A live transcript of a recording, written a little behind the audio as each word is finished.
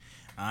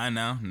I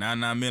know. Now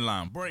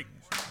midline. Break.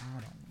 I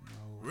don't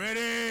know.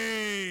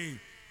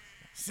 Ready.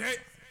 Set.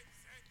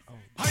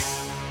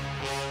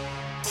 Oh,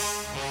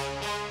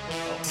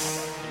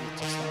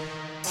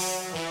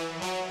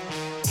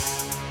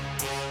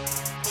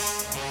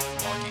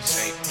 Marky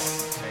safe.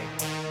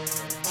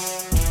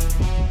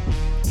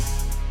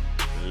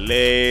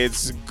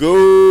 Let's go.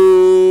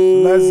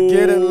 Let's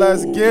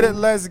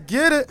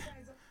get it.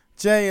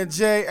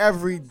 J&J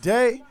every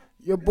day.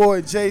 Your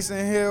boy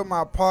Jason Hill,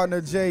 my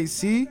partner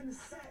JC.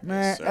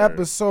 Man, Yes, sir.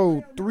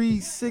 episode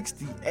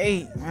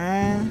 368,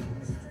 man.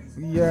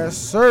 Yes,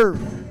 sir.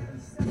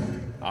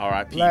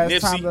 R.I.P. Last Nipsey.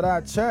 time that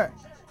I checked.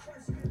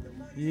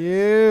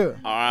 Yeah.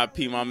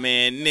 R.I.P. my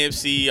man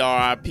Nipsey.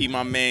 R.I.P.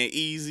 my man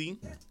Easy.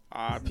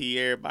 R.I.P.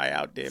 everybody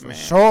out there, For man.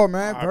 sure,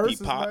 man. R.I.P.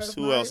 Versus Pops. last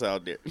Who night. else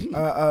out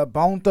there?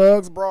 Bone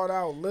Thugs brought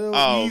out Lil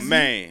Oh, Easy.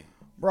 man.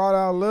 Brought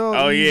out Lil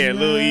Oh, Easy, yeah.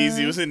 Lil man.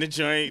 Easy was in the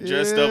joint,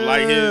 dressed up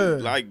like Yeah.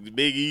 like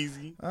Big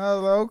Easy. I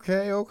was like,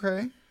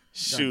 okay.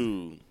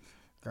 Shoot.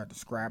 Got the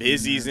scrap.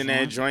 Busy's in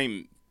that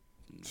joint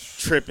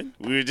tripping.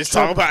 We were just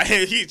talking about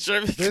him. He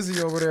tripping.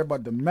 Busy over there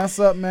about to mess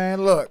up,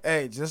 man. Look,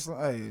 just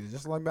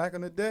like back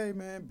in the day,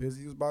 man.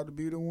 Busy was about to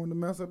be the one to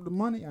mess up the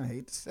money. I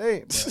hate to say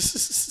it, but he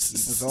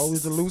was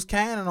always the loose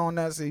cannon on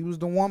that. So he was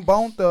the one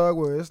Bone Thug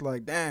where it's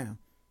like, damn,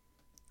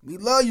 we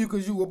love you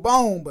because you were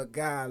Bone, but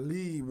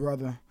golly,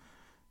 brother.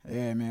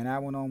 Yeah, man,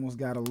 that one almost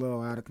got a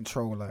little out of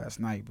control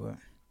last night, but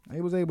they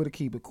was able to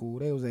keep it cool.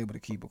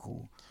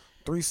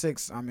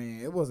 3-6, I mean,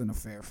 it wasn't a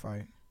fair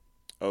fight.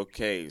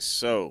 Okay,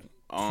 so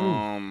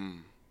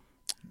I'm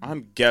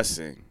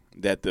guessing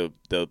that the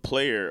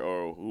player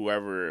or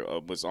whoever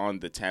was on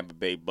the Tampa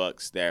Bay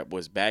Bucks that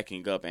was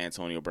backing up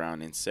Antonio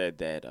Brown and said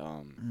that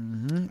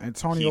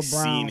Antonio he's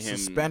Brown seen him-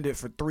 suspended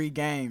for 3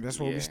 games. That's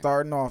what Yeah. we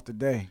starting off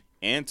today.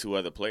 and 2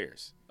 other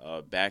players,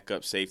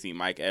 backup safety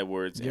Mike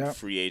Edwards and Yep.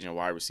 free agent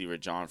wide receiver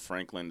John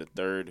Franklin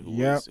III,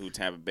 Yep. who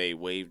Tampa Bay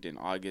waived in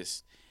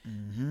August.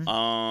 Mm-hmm.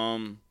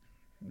 You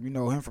You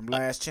know him from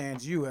Last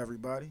Chance U,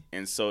 everybody.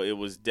 And so it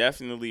was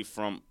definitely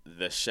from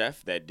the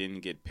chef that didn't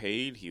get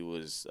paid. He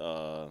was,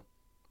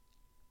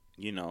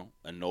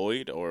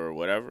 annoyed or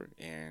whatever,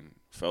 and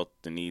felt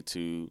the need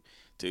to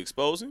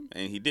expose him,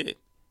 and he did.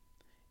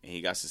 And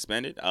he got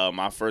suspended.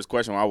 My first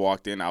question when I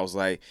walked in, I was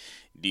like,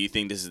 do you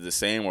think this is the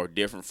same or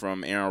different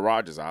from Aaron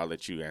Rodgers? I'll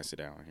let you answer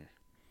that one here.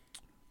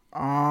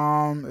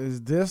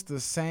 Is this the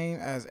same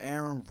as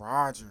Aaron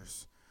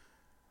Rodgers?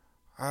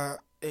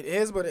 It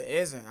is, but it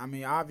isn't. I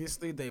mean,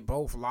 obviously they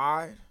both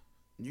lied.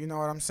 You know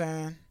what I'm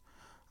saying?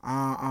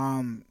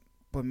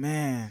 But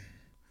man,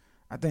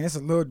 I think it's a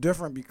little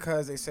different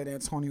because they said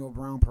Antonio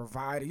Brown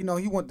provided. You know,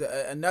 he went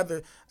to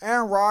another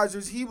Aaron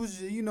Rodgers. He was,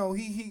 he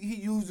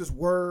used his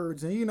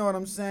words, and you know what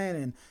I'm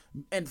saying,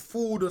 and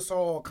fooled us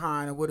all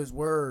kind of with his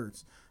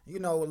words. You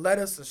know, led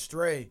us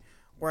astray.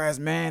 Whereas,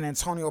 man,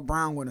 Antonio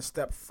Brown went a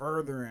step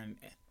further and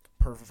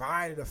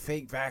provided a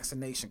fake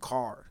vaccination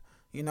card.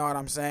 You know what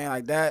I'm saying,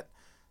 like that,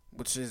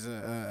 which is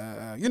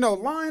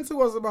lying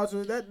to us about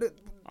you.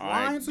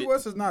 Lying to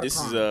us is not a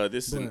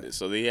crime.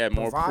 So they had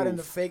more providing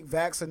proof. the fake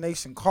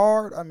vaccination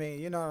card. I mean,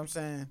 you know what I'm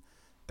saying?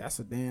 That's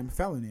a damn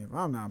felony if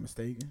I'm not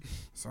mistaken.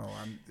 So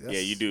Yeah,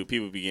 you do.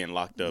 People be getting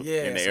locked up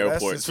Yeah, in the so that's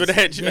airports just- for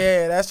that.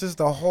 Yeah, that's just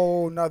a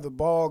whole nother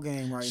ball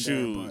game right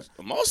Shoes.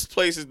 there. Most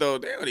places though,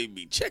 they don't even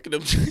be checking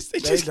them drinks.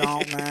 But they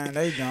don't, man.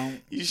 They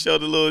don't. You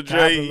showed a little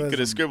Dre, you could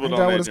have scribbled Ain't on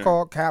that that. what it's joint.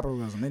 called?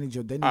 Capitalism. They need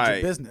your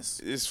Alright. business.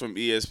 This is from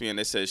ESPN.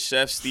 They said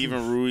Chef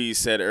Stephen Ruiz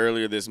said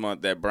earlier this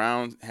month that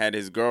Brown had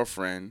his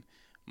girlfriend,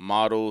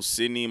 model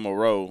Sydney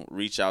Moreau,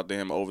 reach out to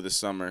him over the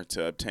summer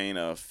to obtain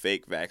a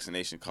fake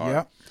vaccination card.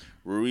 Yep.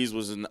 Ruiz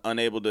was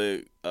unable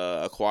to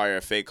acquire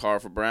a fake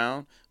card for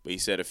Brown, but he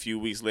said a few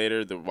weeks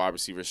later the wide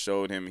receiver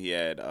showed him he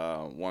had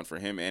one for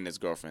him and his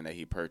girlfriend that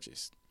he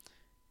purchased.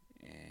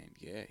 And,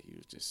 yeah, he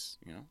was just,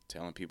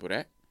 telling people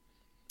that.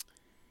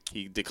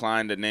 He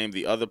declined to name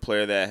the other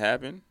player that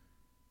happened.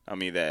 I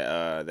mean,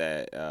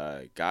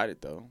 that got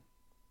it, though.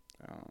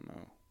 I don't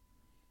know.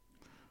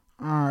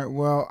 All right.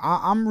 Well,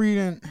 I'm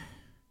reading.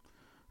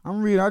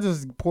 I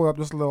just pulled up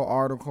this little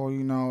article,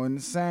 and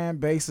it's saying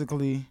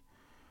basically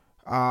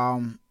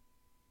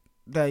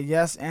that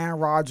yes, Aaron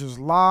Rodgers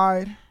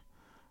lied,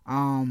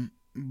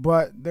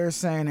 but they're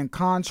saying in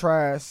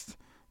contrast,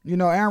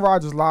 Aaron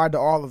Rodgers lied to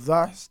all of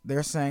us.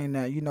 They're saying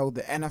that the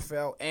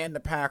NFL and the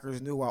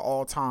Packers knew at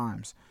all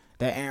times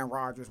that Aaron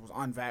Rodgers was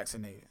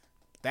unvaccinated.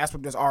 That's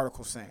what this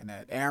article's saying,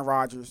 that Aaron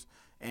Rodgers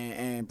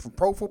and from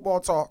Pro Football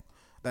Talk,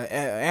 that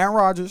Aaron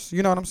Rodgers,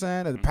 you know what I'm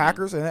saying, that the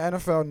Packers and the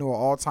NFL knew at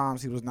all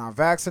times he was not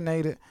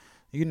vaccinated.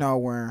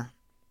 Where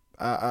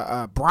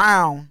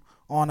Brown,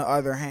 on the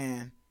other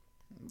hand,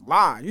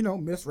 lied,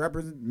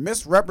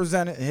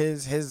 misrepresented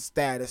his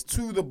status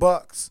to the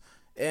Bucks,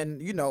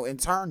 and in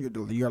turn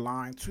you're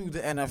lying to the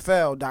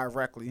NFL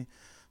directly.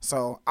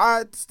 So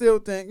I still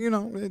think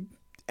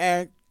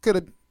and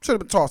should have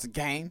been tossed a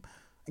game,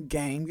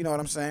 you know what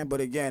I'm saying. But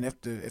again, if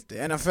the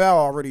NFL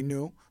already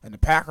knew and the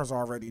Packers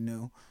already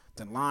knew,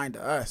 then lying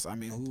to us, I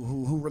mean,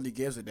 who really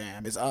gives a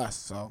damn? It's us.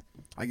 So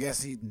I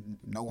guess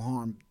no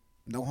harm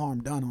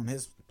done on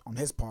his on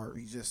his part.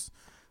 We just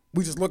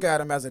look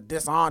at him as a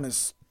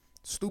dishonest,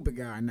 stupid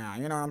guy now.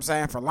 You know what I'm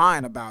saying, for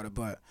lying about it.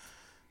 But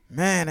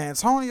man,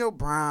 Antonio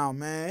Brown,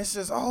 man, it's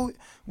just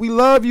we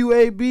love you,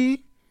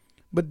 AB,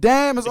 but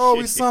damn, it's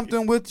always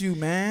something with you,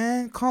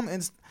 man.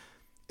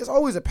 It's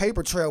always a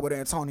paper trail with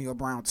Antonio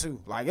Brown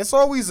too. Like it's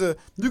always you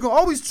can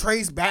always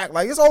trace back.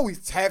 Like it's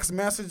always text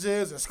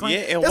messages or screen. Yeah,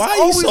 and why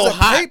are you so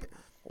hot?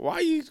 Why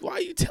are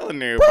you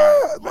telling everybody?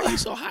 Bruh, why are you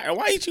so high?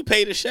 Why ain't you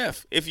pay the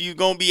chef if you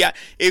gonna be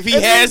if he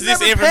has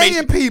this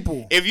information?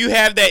 People. If you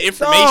have that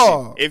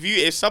information,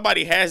 if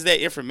somebody has that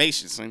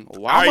information, son,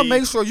 why I'm gonna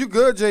make sure you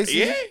good, JC.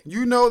 Yeah,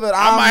 you know that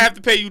I might have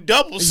to pay you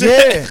double.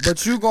 Yeah,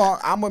 but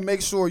I'm gonna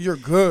make sure you're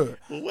good.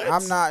 What?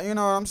 I'm not, you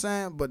know what I'm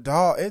saying? But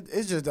dog, it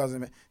just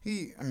doesn't.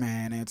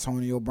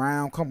 Antonio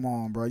Brown, come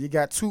on, bro. You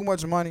got too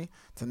much money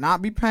to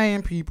not be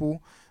paying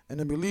people and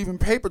to be leaving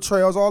paper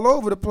trails all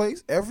over the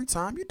place every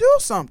time you do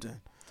something.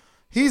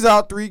 He's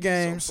out 3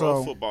 games.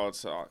 Pro Football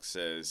Talk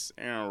says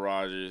Aaron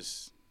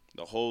Rodgers,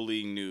 the whole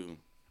league knew.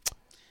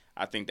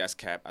 I think that's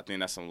cap. I think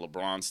that's some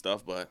LeBron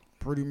stuff, but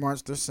pretty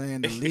much they're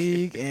saying the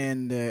league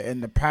and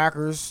the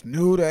Packers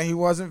knew that he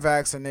wasn't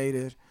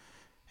vaccinated,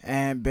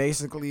 and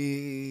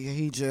basically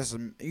he just,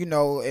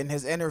 in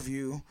his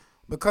interview,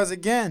 because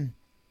again,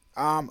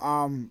 I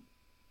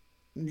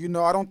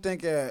don't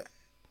think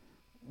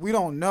we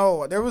don't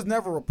know. There was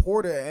never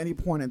reported at any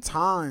point in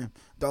time,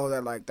 though,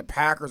 that like the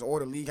Packers or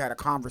the league had a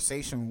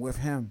conversation with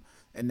him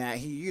and that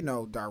he,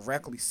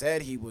 directly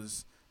said he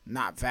was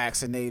not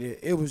vaccinated.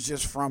 It was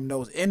just from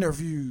those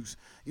interviews.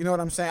 You know what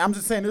I'm saying? I'm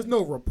just saying there's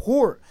no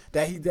report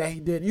that he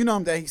did.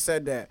 That he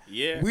said that.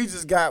 Yeah. We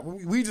just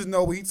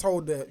know what he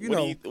told the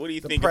what do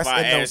you the think press if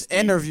in those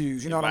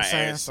interviews. You know what I'm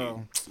saying?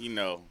 So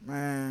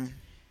man,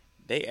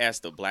 they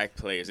asked the black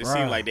players. It Bruh.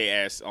 seemed like they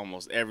asked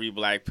almost every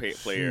black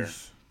player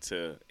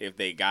to if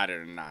they got it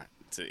or not,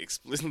 to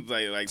explain to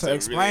really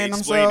explain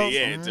themselves. it.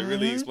 Yeah, to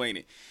really explain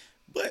it.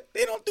 But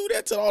they don't do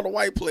that to all the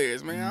white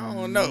players, man. I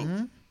don't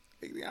know.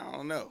 I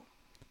don't know.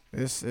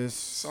 It's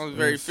sounds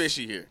very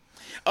fishy here.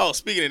 Oh,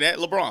 speaking of that,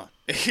 LeBron.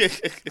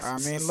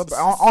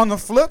 On the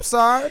flip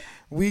side,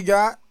 we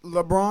got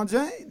LeBron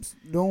James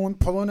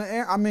pulling the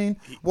air.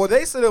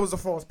 They said it was a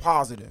false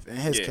positive in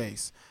his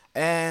case,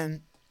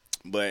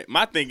 But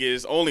my thing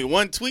is only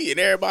one tweet and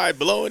everybody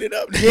blowing it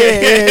up.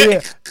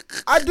 Yeah.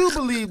 I do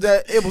believe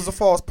that it was a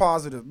false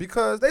positive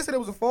because they said it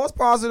was a false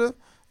positive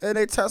and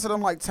they tested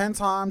him like 10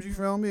 times, you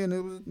feel me, and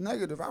it was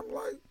negative. I'm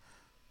like,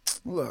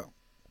 look,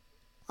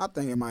 I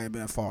think it might have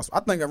been false.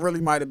 I think it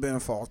really might have been a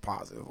false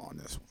positive on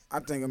this one. I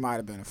think it might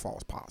have been a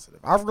false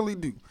positive. I really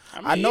do.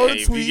 I know the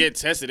tweet. If you get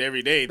tested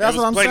every day, that's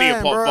there was plenty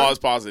of false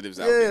positives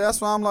out there. Yeah, that's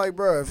why I'm like,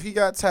 bro, if he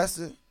got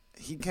tested,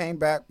 he came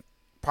back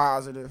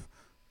positive.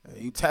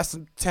 You test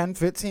him 10,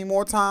 15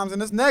 more times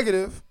and it's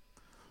negative,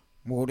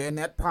 well, then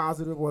that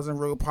positive wasn't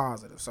real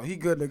positive. So he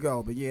good to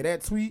go. But, yeah,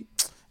 that tweet,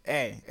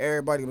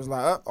 everybody was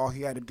like, all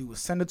he had to do was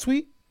send a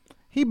tweet.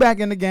 He back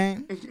in the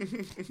game.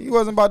 He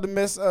wasn't about to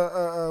miss,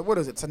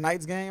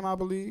 tonight's game, I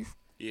believe.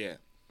 Yeah.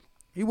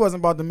 He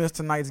wasn't about to miss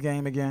tonight's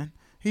game again.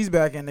 He's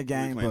back in the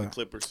game. Playing the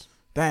Clippers.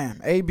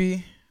 Damn,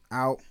 AB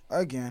out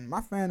again.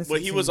 My fantasy.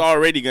 But he was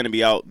already going to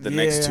be out the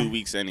next 2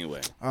 weeks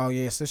anyway. Oh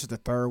yeah, so this is the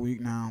 3rd week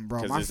now,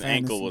 bro. Because his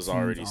ankle was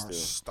already still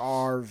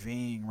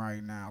starving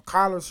right now.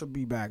 Kyler should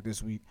be back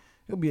this week.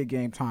 It'll be a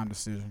game time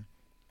decision.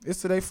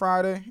 Is today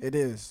Friday? It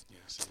is.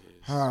 Yes, it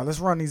is. Let's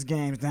run these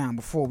games down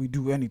before we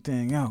do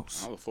anything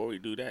else. Before we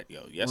do that,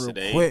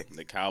 yesterday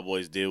the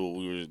Cowboys did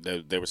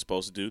what they were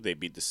supposed to do. They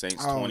beat the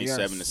Saints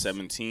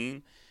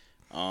 27-17.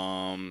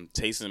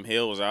 Taysom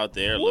Hill was out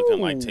there looking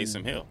like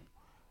Taysom Hill.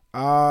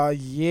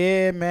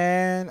 Yeah,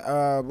 man.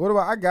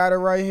 I got it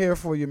right here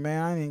for you,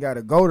 man. I ain't got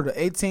to go to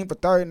the 18 for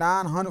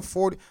 39,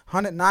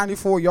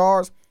 194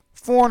 yards,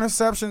 4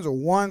 interceptions, or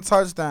 1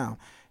 touchdown.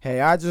 Hey,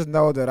 I just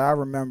know that I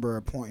remember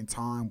a point in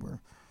time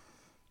where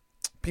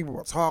people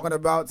were talking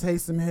about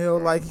Taysom Hill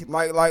like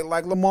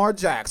Lamar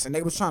Jackson.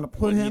 They was trying to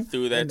put him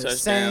in the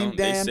same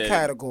damn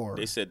category.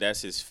 They said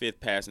that's his 5th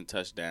passing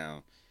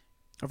touchdown.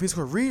 Of his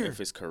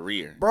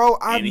career. Bro,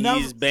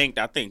 he's banked,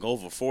 I think,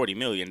 over $40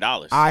 million.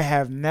 I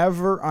have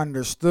never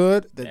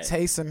understood the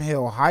Taysom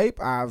Hill hype.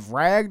 I've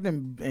ragged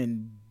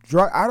and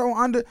drug. I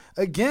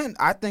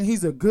think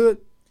he's a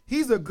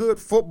good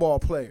football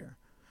player.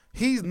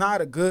 He's not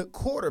a good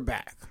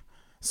quarterback.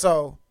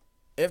 So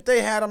if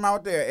they had him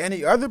out there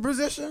any other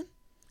position,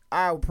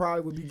 I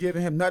would be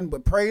giving him nothing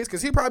but praise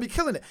because he'd probably be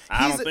killing it.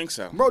 I don't think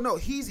so, bro. No,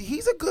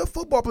 he's a good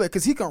football player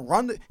because he can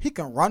run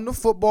the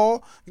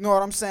football. You know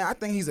what I'm saying? I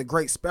think he's a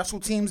great special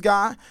teams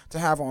guy to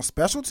have on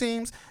special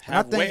teams. And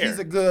I think he's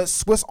a good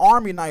Swiss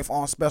Army knife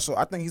on special.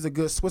 I think he's a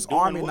good Swiss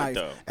Army knife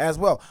as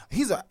well.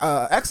 He's an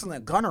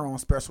excellent gunner on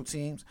special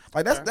teams.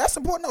 Like that's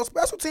important. No,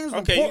 special teams.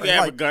 Okay, important. You can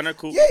have a gunner,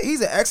 cool. Yeah,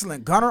 he's an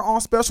excellent gunner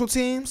on special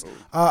teams.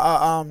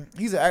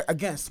 He's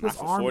again Swiss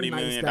Army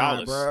knife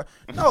guy, bro.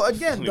 No,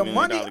 again the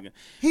money.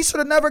 He should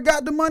have never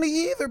got the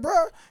money either,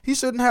 bro. He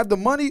shouldn't have the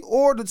money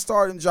or the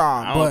starting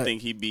job. I don't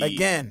think he'd be.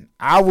 Again,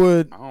 I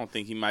don't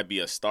think he might be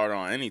a starter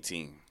on any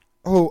team.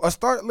 Oh, a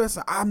start.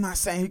 Listen, I'm not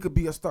saying he could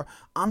be a star.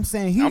 I'm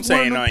saying he's I'm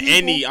saying one of on them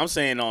people, any. I'm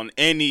saying on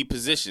any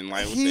position.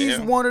 Like what the he's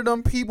hell? one of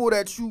them people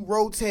that you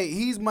rotate.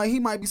 He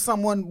might be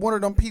one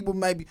of them people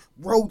maybe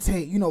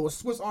rotate. You know, a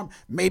Swiss arm.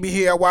 Maybe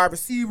he a wide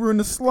receiver in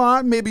the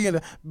slot. Maybe in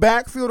the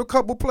backfield a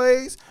couple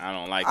plays. I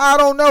don't like. I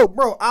don't know,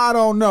 bro. I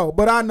don't know,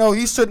 but I know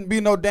he shouldn't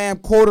be no damn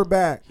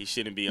quarterback. He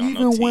shouldn't be on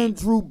Even no team. when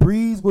Drew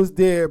Brees was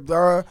there,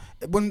 bruh.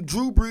 When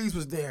Drew Brees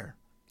was there,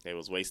 They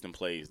was wasting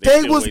plays. they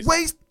still was wasting.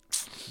 waste.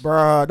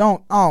 Bruh,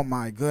 don't. Oh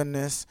my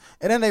goodness.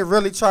 And then they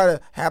really try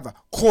to have a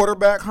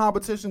quarterback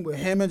competition with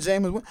him and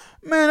Jameis Winston.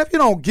 Man, if you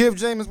don't give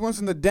Jameis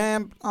Winston the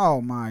damn.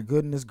 Oh my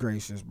goodness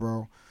gracious,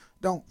 bro.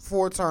 Don't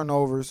 4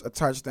 turnovers, a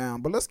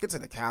touchdown. But let's get to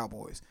the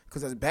Cowboys.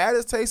 Because as bad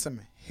as Taysom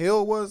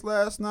Hill was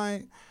last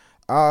night,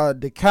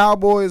 the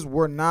Cowboys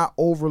were not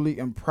overly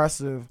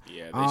impressive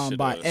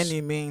by any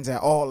means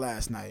at all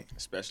last night.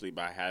 Especially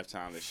by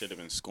halftime. They should have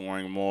been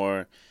scoring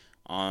more.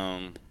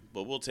 But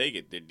we'll take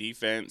it. The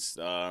defense.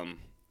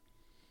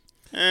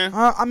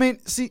 I mean,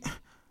 see,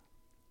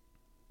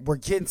 we're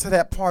getting to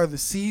that part of the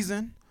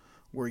season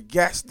where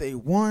yes, they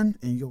won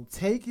and you'll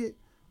take it,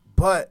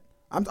 but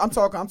I'm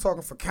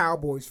talking for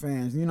Cowboys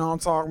fans. You know what I'm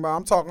talking about?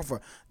 I'm talking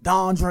for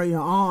Dondre and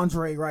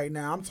Andre right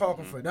now. I'm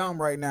talking for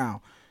them right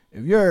now.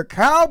 If you're a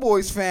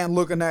Cowboys fan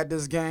looking at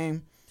this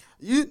game,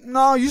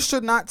 you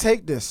should not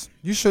take this.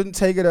 You shouldn't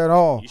take it at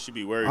all. You should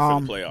be worried for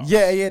the playoffs.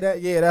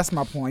 That's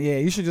my point. Yeah,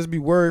 you should just be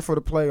worried for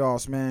the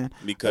playoffs, man.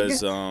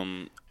 Because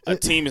a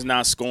team is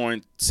not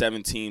scoring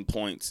 17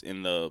 points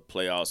in the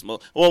playoffs. We've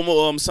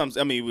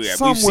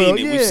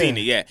seen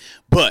it, yeah.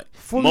 But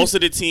most of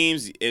the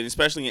teams, and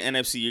especially in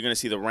NFC, you're going to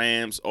see the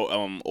Rams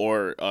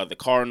or the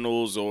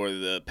Cardinals or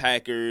the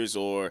Packers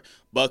or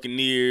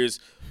Buccaneers.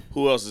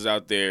 Who else is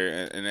out there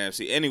in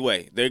NFC?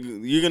 Anyway,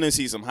 you're going to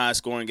see some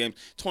high-scoring games.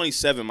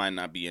 27 might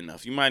not be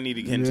enough. You might need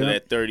to get into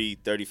that 30,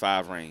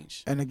 35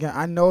 range. And, again,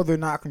 I know they're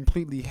not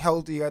completely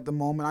healthy at the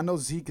moment. I know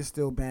Zeke is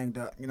still banged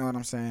up. You know what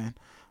I'm saying?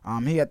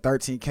 He had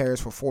 13 carries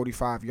for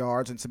 45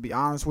 yards. And to be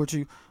honest with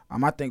you,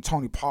 I think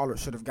Tony Pollard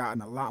should have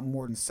gotten a lot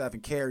more than 7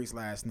 carries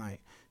last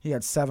night. He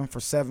had 7 for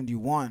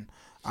 71.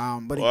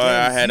 But again,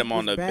 I had Zeke him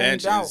on the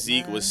bench and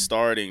Zeke was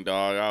starting,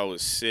 dog. I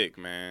was sick,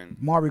 man.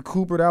 Maury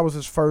Cooper, that was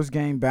his first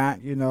game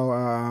back,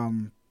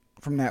 from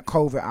that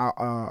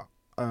COVID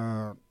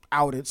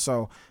outage.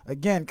 So,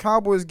 again,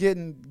 Cowboys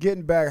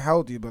getting back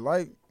healthy, but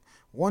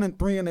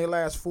 1-3 in their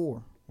last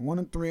 4.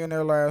 1-3 in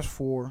their last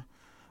 4.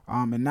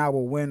 And now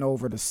we'll win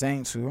over the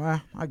Saints, who,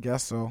 I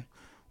guess so.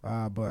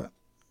 But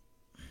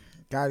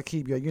got to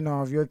keep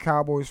if you're a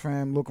Cowboys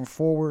fan looking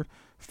forward,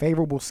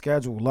 favorable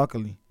schedule,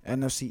 luckily.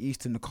 NFC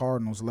East and the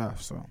Cardinals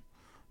left, so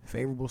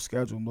favorable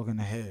schedule looking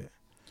ahead.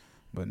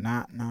 But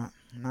not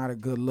a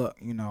good look,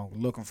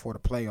 looking for the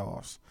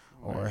playoffs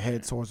or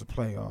head towards the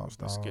playoffs,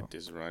 dog. Let's get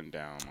this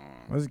rundown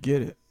on. Let's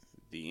get it.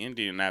 The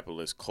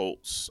Indianapolis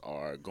Colts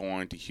are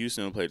going to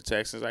Houston to play the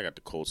Texans. I got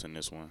the Colts in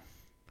this one.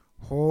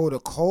 Oh, the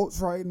Colts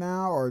right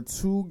now are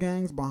 2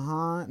 games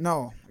behind.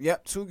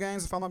 2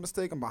 games, if I'm not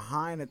mistaken,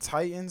 behind the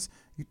Titans.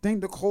 You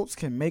think the Colts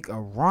can make a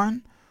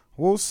run?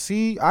 We'll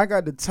see. I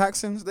got the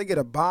Texans. They get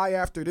a bye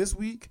after this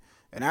week.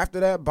 And after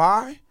that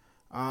bye,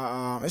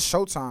 it's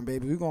showtime,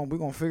 baby. We're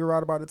gonna figure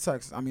out about the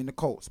Texans. I mean, the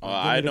Colts.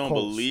 I don't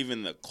believe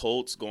in the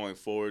Colts going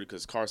forward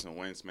because Carson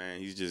Wentz, man,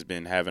 he's just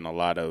been having a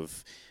lot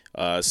of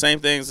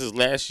same things as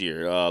last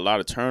year. A lot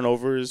of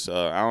turnovers.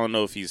 I don't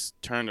know if he's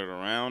turned it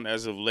around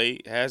as of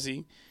late. Has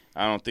he?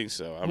 I don't think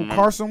so.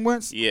 Carson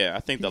Wentz? Yeah,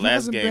 I think the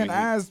last game.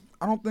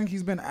 I don't think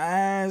he's been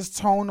as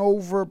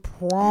turnover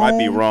prone. I might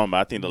be wrong,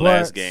 but I think the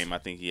last game, I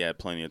think he had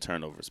plenty of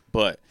turnovers.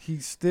 But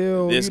he's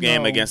still this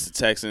game against the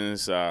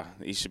Texans,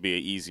 he should be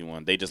an easy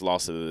one. They just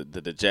lost to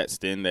the Jets,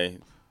 didn't they?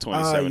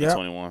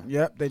 27-21.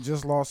 Yep, they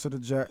just lost to the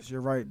Jets.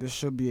 You're right. This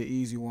should be an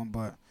easy one,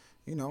 but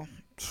you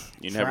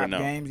never know.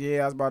 Games.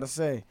 Yeah, I was about to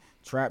say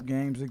trap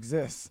games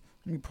exist.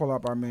 Let me pull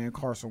up our man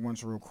Carson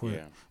Wentz real quick.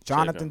 Yeah,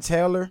 Jonathan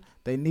Taylor,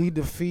 they need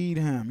to feed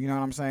him. You know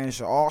what I'm saying? It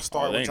should all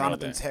start with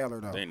Jonathan Taylor,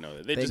 though. They know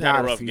that. They just had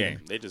a rough game.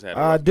 They just had a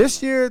rough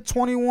this year,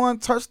 21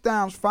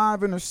 touchdowns,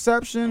 5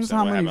 interceptions.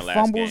 How many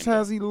fumbles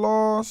has he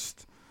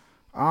lost?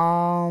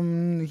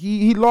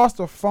 He lost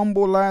a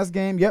fumble last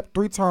game. Yep,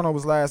 3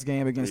 turnovers last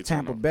game against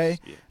Tampa Bay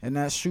in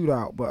that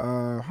shootout. But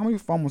how many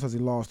fumbles has he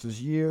lost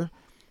this year?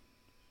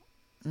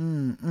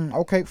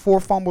 Okay, 4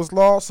 fumbles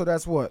lost, so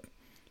that's what?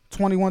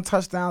 21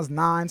 touchdowns,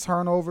 9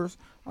 turnovers.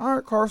 All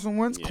right, Carson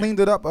Wentz cleaned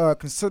it up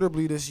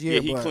considerably this year.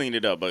 Yeah, he cleaned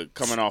it up, but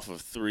coming off of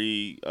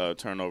 3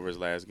 turnovers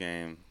last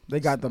game.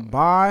 They got the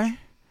bye.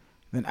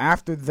 Then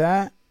after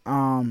that,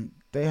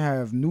 they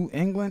have New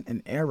England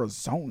and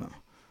Arizona.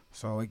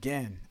 So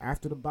again,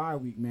 after the bye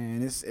week,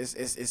 man, it's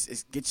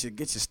get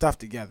your stuff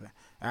together.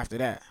 After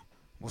that,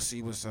 we'll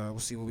see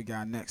what we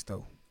got next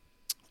though.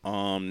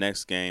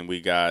 Next game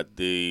we got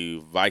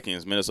the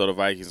Vikings. Minnesota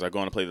Vikings are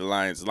going to play the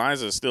Lions. The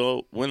Lions are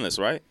still winless,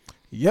 right?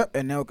 Yep,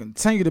 and they'll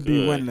continue to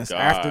be winless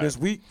after this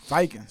week.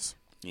 Vikings.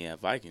 Yeah,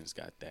 Vikings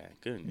got that.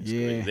 Goodness,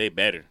 they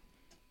better.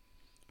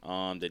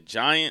 The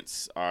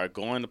Giants are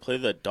going to play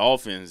the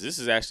Dolphins. This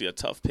is actually a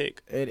tough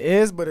pick. It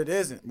is, but it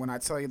isn't. When I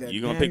tell you that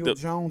You gonna pick Daniel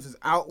Jones is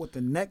out with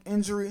the neck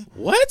injury,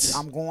 What?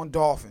 I'm going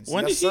Dolphins.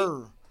 When yes, did he-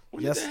 sir.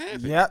 When did Yes, that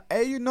happen? yeah.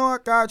 Hey, you know I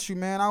got you,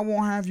 man. I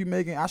won't have you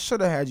making. I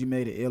should have had you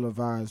made an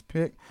ill-advised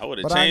pick. I would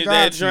have but changed got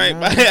that you, drink.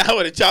 man. I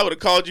would have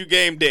called you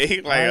game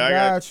day. Like I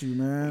got you,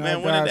 man. Man, I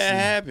when got did that you.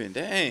 happen?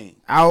 Dang.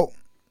 Out,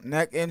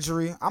 neck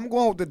injury. I'm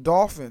going with the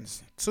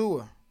Dolphins.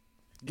 Tua.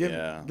 Give me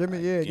Give some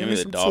me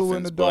the Tua Dolphins.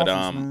 in the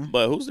Dolphins, man.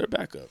 But who's their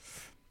backup?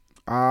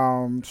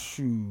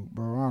 Shoot,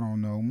 bro. I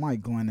don't know.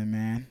 Mike Glennon,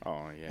 man.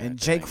 Oh yeah. And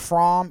Jake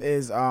Fromm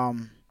is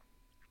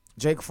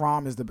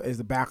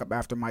the backup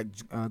after Mike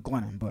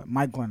Glennon, but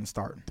Mike Glennon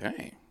starting.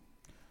 Dang.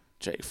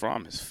 Jake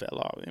Fromm has fell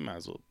off. They might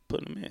as well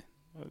put him in.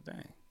 Oh,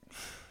 dang.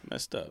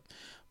 Messed up.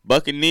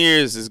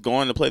 Buccaneers is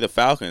going to play the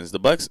Falcons. The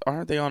Bucks,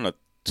 aren't they on a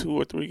 2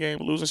 or 3 game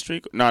losing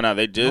streak? No,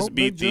 they just Nope,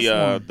 they beat just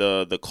won.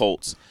 the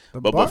Colts.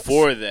 The But Bucks,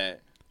 before that,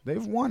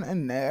 they've won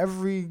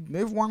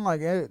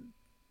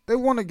they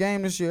won a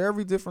game this year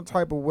every different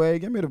type of way.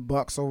 Give me the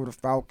Bucks over the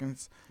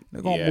Falcons.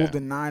 They're gonna move to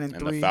 9-3.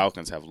 and the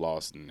Falcons have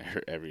lost in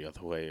every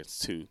other way. It's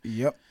 2.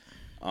 Yep.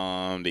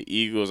 The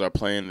Eagles are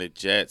playing the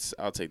Jets.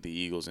 I'll take the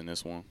Eagles in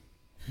this one.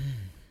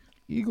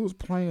 Eagles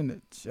playing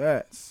the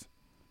Jets.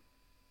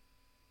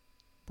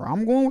 Bro,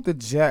 I'm going with the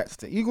Jets.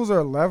 The Eagles are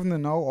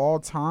 11-0 all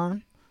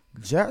time.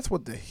 Jets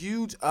with the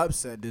huge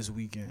upset this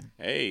weekend.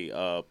 Hey,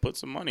 put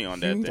some money on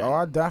that Huge, thing. oh,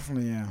 I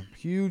definitely am.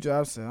 Huge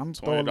upset. I'm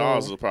throwing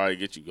 $20 will probably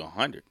get you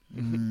 100.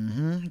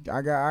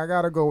 I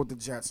gotta go with the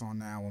Jets on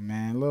that one,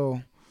 man.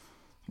 Little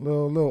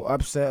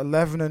upset,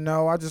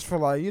 11-0. I just feel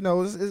like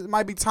it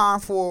might be time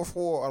for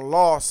a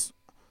loss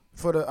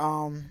for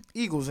the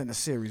Eagles in the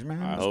series,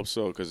 man. I hope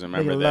so, because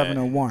Make it remember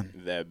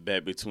 11-1. that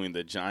bet between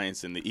the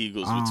Giants and the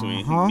Eagles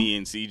between Uh-huh. me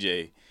and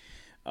CJ.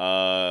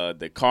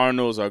 The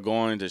Cardinals are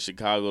going to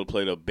Chicago to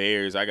play the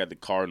Bears. I got the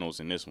Cardinals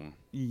in this one.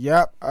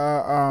 Yep.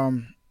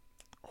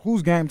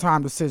 Who's game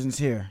time decisions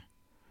here?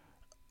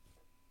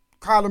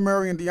 Kyler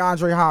Murray and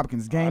DeAndre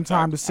Hopkins. Game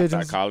time decisions.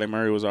 I thought Kyler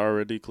Murray was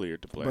already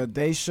cleared to play. But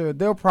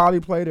they'll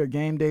probably play their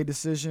game day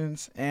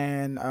decisions.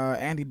 And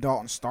Andy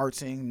Dalton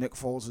starting. Nick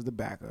Foles is the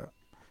backup.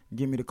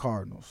 Give me the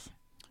Cardinals.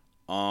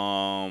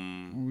 What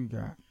we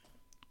got?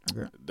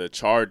 The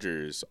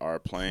Chargers are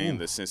playing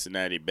the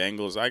Cincinnati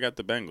Bengals. I got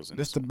the Bengals in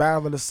This the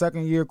battle of the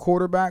second-year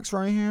quarterbacks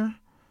right here.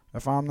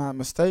 If I'm not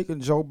mistaken,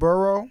 Joe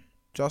Burrow,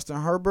 Justin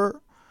Herbert.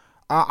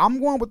 I'm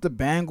going with the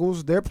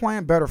Bengals. They're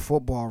playing better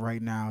football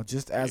right now,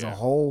 just as a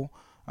whole.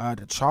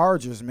 The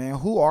Chargers, man.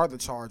 Who are the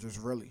Chargers,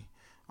 really?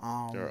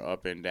 They're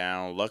up and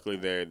down. Luckily,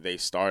 they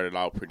started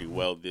out pretty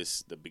well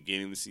the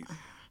beginning of the season.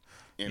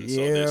 And so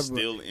they're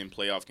still in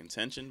playoff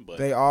contention. But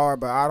they are,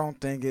 but I don't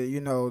think it,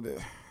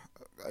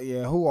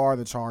 who are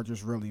the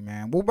Chargers really,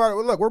 man?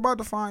 We're about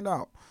to find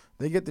out.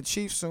 They get the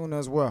Chiefs soon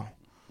as well.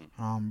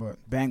 But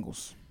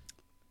Bengals.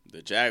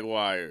 The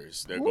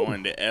Jaguars, they're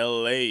going to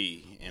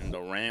L.A., and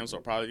the Rams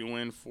will probably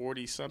win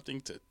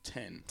 40-something to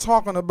 10.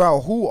 Talking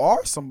about who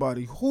are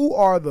somebody. Who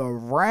are the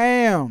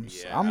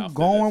Rams? Yeah, I'm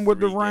going with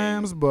the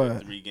Rams,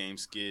 but 3-game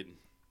skid.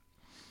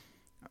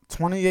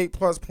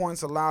 28-plus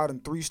points allowed in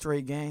 3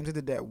 straight games. They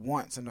did that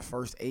once in the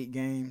first 8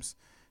 games.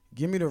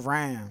 Give me the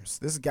Rams.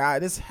 This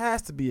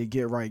has to be a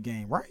get-right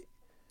game, right?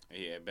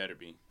 Yeah, it better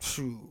be.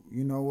 Shoot,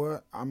 you know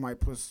what? I might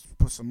put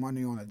some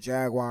money on the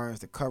Jaguars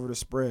to cover the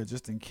spread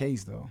just in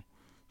case, though.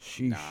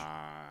 Sheesh. Nah,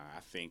 I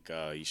think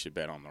you should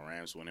bet on the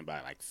Rams winning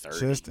by like 30.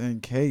 Just in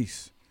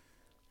case.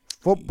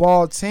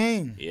 Football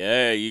team.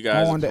 Yeah, you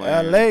guys going are to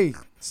playing L.A.,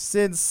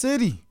 Sin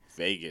City.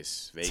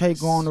 Vegas.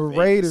 Take on the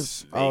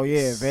Raiders. Vegas. Oh,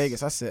 yeah,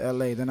 Vegas. I said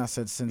L.A., then I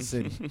said Sin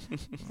City.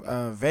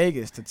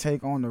 Vegas to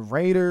take on the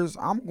Raiders.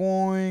 I'm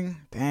going,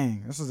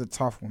 dang, this is a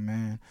tough one,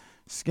 man.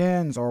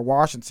 Skins or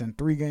Washington,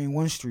 3-game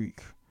win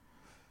streak.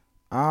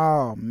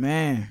 Oh,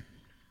 man.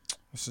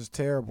 This is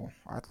terrible.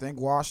 I think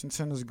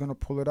Washington is going to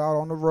pull it out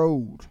on the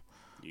road.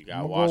 You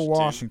got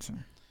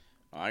Washington.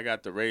 I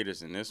got the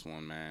Raiders in this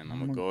one, man. I'm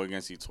going to go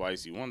against you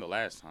twice. You won the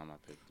last time I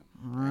picked them.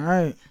 All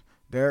right.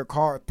 Derek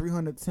Carr,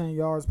 310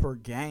 yards per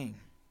game.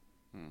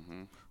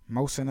 Mm-hmm.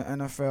 Most in the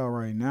NFL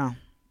right now.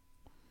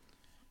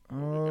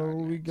 What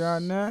we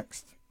got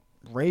next?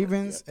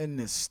 Ravens and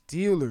the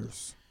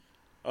Steelers.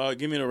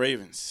 Give me the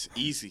Ravens.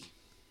 Easy.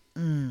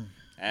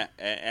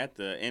 At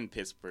the in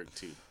Pittsburgh,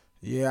 too.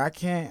 Yeah,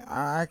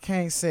 I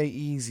can't say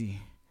easy.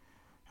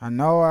 I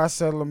know I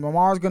said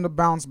Lamar's going to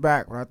bounce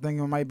back, but I think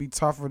it might be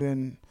tougher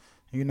than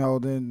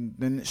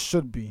it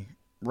should be.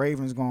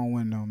 Ravens going to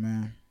win, though,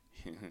 man.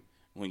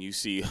 When you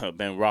see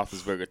Ben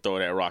Roethlisberger throw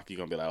that rock, you're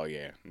going to be like, oh,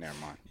 yeah, never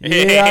mind.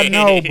 Yeah, I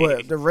know,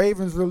 but the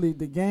Ravens really,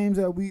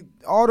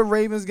 all the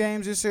Ravens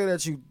games this year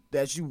that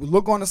you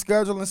look on the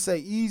schedule and say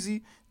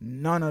easy,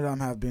 none of them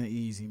have been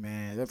easy,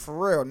 man. For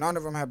real, none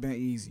of them have been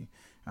easy.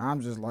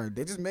 I'm just like,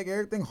 they just make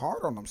everything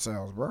hard on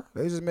themselves, bro.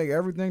 They just make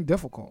everything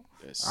difficult.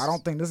 I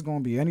don't think this is going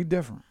to be any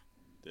different.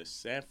 The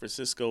San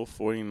Francisco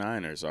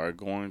 49ers are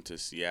going to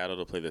Seattle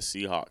to play the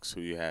Seahawks.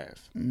 Who you have?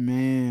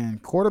 Man,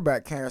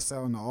 quarterback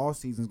carousel in the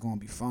offseason is going to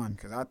be fun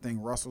because I think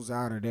Russell's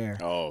out of there.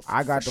 Oh,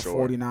 I got the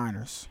sure.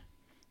 49ers.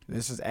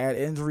 This is add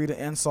injury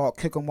to insult.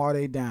 Kick them while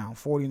they down.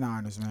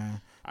 49ers,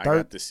 man. I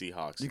got the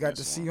Seahawks. You got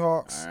the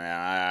Seahawks?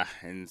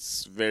 And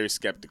it's very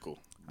skeptical.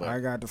 But I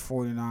got the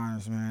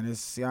 49ers, man. I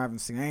haven't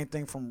seen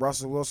anything from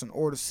Russell Wilson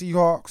or the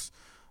Seahawks.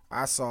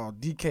 I saw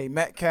DK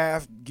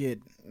Metcalf get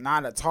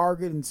not a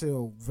target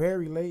until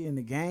very late in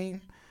the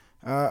game.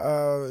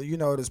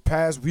 This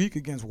past week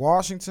against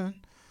Washington.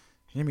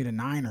 Give me the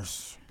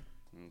Niners.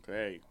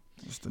 Okay.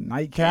 It's the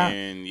nightcap.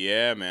 And,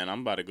 yeah, man,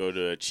 I'm about to go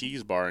to a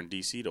cheese bar in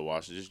D.C. to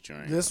watch this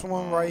joint. This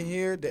one right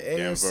here, the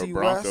Denver AFC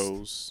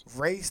Broncos. West,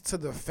 race to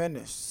the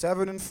finish.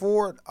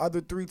 7-4.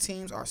 Other three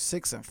teams are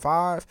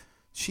 6-5.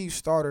 Chiefs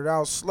started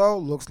out slow.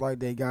 Looks like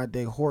they got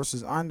their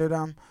horses under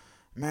them.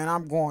 Man,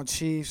 I'm going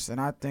Chiefs,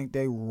 and I think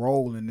they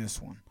roll in this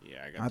one.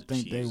 Yeah, I got the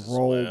Chiefs they as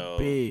roll well,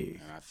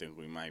 big. And I think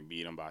we might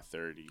beat them by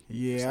 30.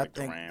 Yeah, like I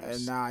think.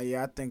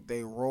 I think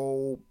they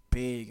roll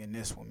big in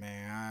this one,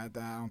 man. I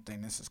don't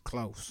think this is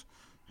close.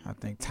 I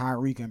think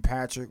Tyreek and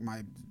Patrick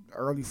might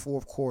early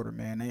fourth quarter,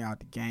 man. They out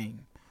the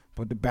game.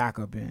 Put the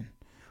backup in.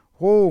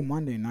 Whoa,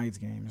 Monday night's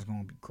game is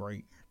gonna be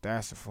great.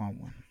 That's a fun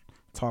one.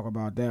 Talk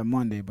about that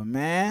Monday, but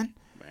man,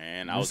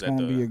 it's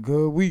gonna be a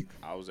good week.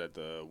 I was at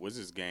the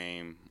Wizards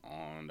game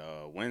on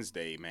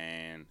Wednesday,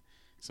 man.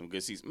 Some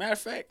good seats. Matter of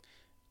fact,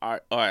 all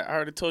right, I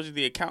already told you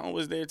the accountant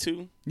was there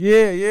too.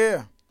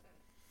 Yeah.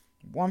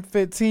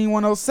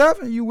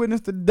 115-107. You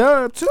witnessed the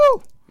dub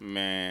too.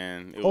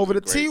 Man, it over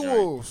was the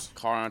T-Wolves.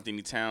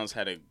 Karl-Anthony Towns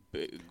had a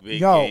big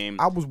game.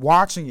 I was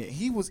watching it.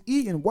 He was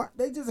eating. What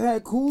they just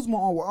had Kuzma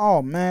on.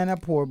 Oh man,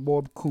 that poor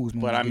boy Kuzma.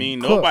 But I mean,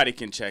 nobody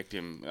can check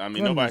him. I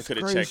mean, nobody could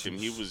have checked him.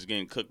 He was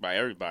getting cooked by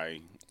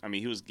everybody. I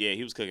mean, he was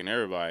cooking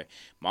everybody.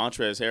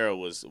 Montrezl Harrell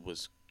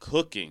was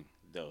cooking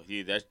though.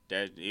 He was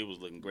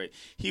looking great.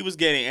 He was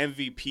getting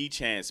MVP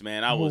chance,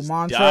 man. I was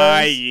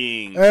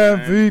dying.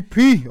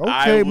 MVP. Man.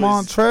 Okay,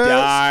 Montrezl.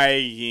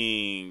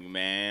 Dying,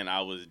 man.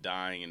 I was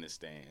dying in the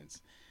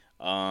stands.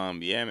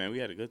 Yeah, man, we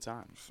had a good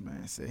time. This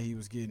man said he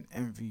was getting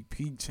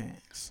MVP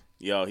chance.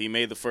 Yo, he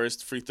made the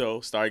first free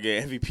throw, started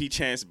getting MVP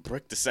chance,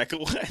 bricked the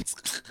second one.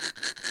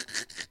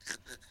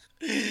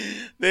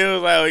 They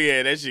was like, oh,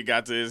 yeah, that shit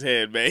got to his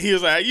head, man. He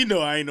was like, I ain't no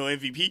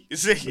MVP.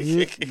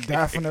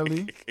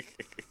 Yeah,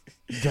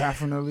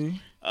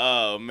 definitely.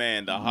 Oh,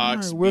 man, the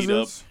Hawks beat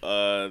up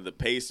the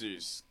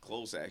Pacers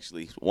close,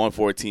 actually,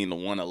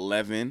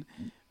 114-111.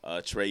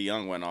 Trae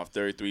Young went off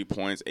 33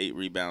 points, 8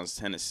 rebounds,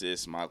 10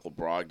 assists. Michael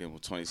Brogdon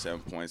with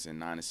 27 points and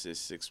 9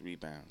 assists, 6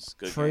 rebounds.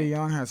 Good Trae game.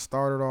 Young has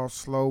started off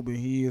slow, but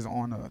he is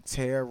on a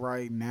tear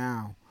right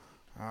now.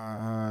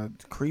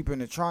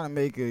 Creeping and trying to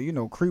make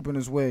creeping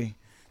his way.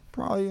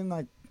 Probably in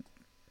like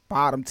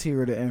bottom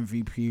tier of the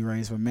MVP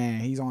race, but man,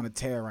 he's on a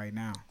tear right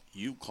now.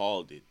 You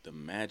called it. The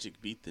Magic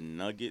beat the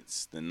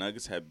Nuggets. The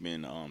Nuggets have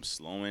been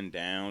slowing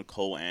down.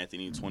 Cole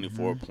Anthony,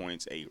 24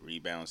 points, 8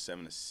 rebounds,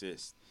 7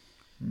 assists.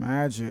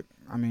 Magic.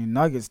 I mean,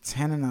 Nuggets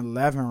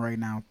 10-11 right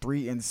now,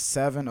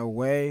 3-7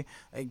 away.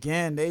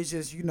 Again, they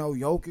just,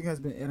 Jokic has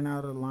been in and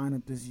out of the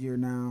lineup this year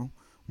now.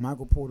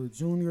 Michael Porter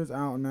Jr. is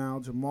out now.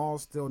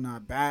 Jamal's still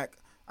not back.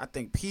 I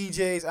think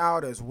PJ's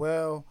out as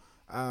well.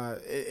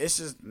 It's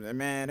just,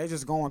 man, they're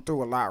just going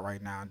through a lot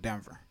right now in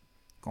Denver.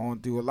 Going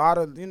through a lot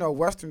of,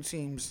 Western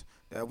teams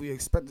that we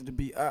expected to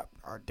be up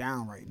are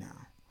down right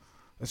now.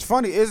 It's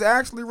funny. It's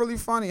actually really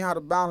funny how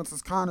the balance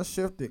has kind of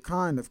shifted,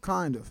 kind of,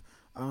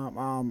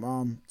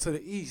 to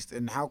the east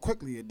and how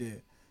quickly it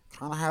did.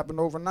 Kind of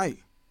happened overnight.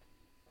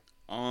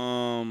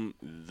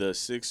 The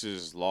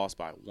Sixers lost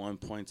by 1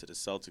 point to the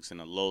Celtics in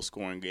a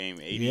low-scoring game,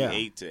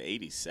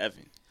 88-87.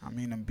 I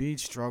mean, Embiid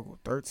struggled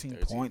 13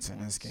 points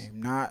in this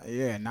game.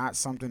 Not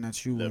something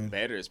that you would. The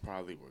bettors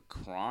probably were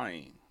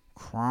crying.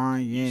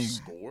 You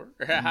score?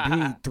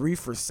 Embiid 3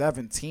 for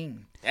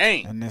 17.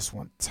 Dang. In this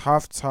one,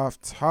 tough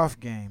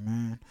game,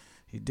 man.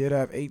 He did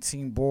have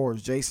 18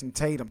 boards. Jason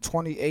Tatum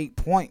 28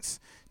 points.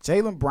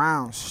 Jaylen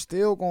Brown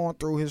still going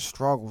through his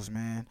struggles,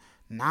 man.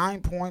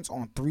 9 points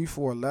on 3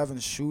 for 11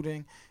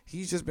 shooting.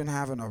 He's just been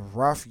having a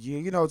rough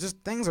year.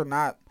 Things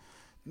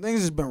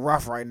has been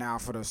rough right now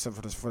for the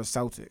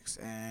Celtics.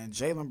 And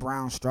Jaylen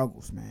Brown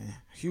struggles, man.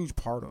 Huge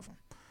part of him.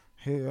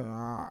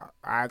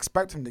 I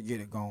expect him to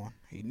get it going.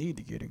 He need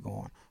to get it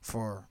going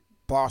for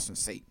Boston's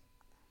sake.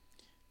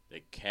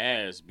 The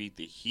Cavs beat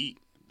the Heat.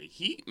 The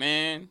Heat,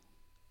 man.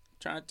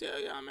 Trying to tell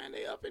y'all, man,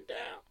 they up and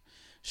down.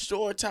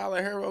 Sure,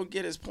 Tyler Herro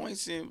get his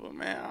points in, but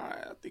man,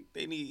 I think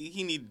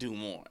he need to do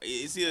more.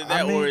 It's either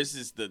that or it's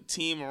just the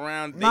team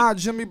around.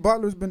 Jimmy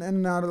Butler's been in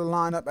and out of the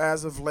lineup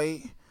as of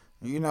late.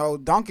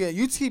 Duncan,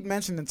 you keep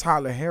mentioning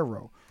Tyler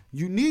Herro.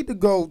 You need to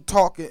go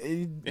talk.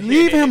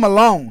 Leave him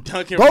alone.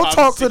 Go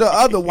talk to the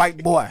other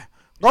white boy.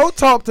 Go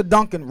talk to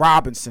Duncan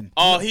Robinson.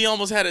 Oh, he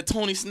almost had a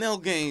Tony Snell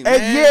game,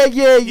 man.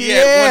 Yeah. He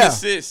had 1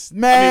 assist.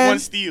 Man, 1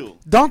 steal.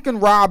 Duncan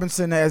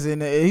Robinson he's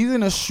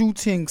in a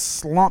shooting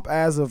slump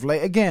as of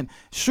late. Again,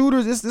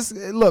 shooters,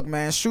 look,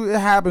 man, it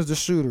happens to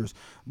shooters.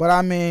 But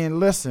I mean,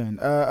 listen,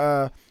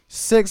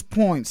 6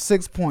 points,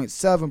 6 points,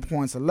 7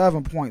 points,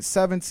 11 points,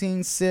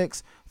 17,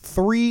 6,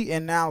 3,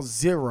 and now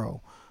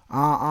 0.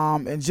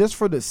 And just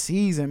for the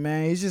season,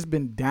 man, he's just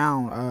been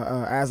down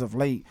as of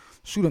late.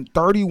 Shooting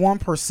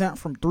 31%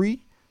 from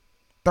three,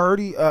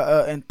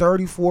 and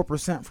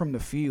 34% from the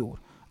field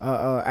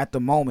at the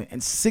moment,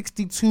 and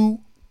 62%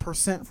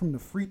 from the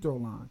free throw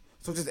line.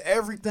 So just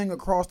everything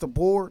across the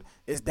board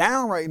is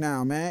down right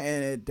now,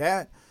 man, and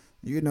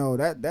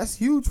that's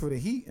huge for the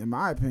Heat, in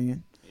my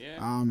opinion.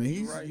 Yeah, And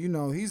he's right.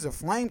 He's a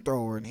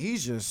flamethrower, and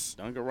he's just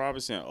Duncan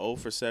Robinson 0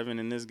 for 7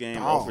 in this game,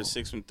 Dog. 0 for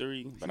 6 from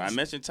 3. But I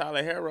mentioned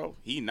Tyler Herro.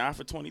 He 9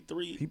 for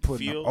 23. he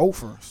putting Field, up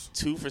offers.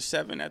 2 for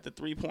 7 at the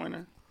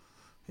 3-pointer.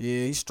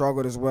 Yeah, he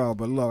struggled as well.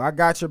 But look, I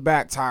got your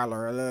back,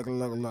 Tyler.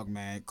 Look,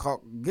 man.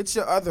 Get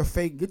your other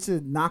get your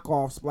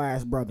knockoff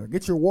splash brother.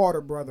 Get your water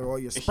brother or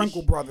your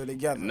sprinkle brother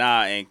together.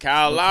 Nah, and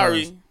Kyle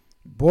Lowry,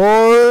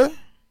 Boy,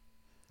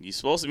 you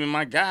supposed to be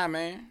my guy,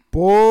 man.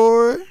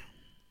 boy.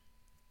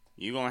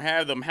 You gonna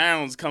have them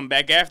hounds come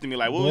back after me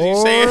like, what was Boy.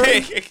 you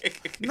saying?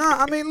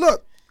 Nah, I mean,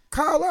 look,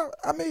 Kyle Lowry,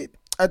 I mean,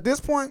 at this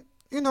point,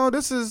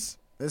 this is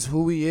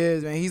who he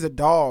is, man. He's a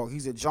dog.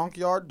 He's a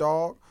junkyard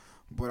dog.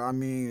 But, I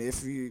mean,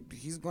 if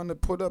he's going to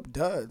put up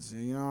duds,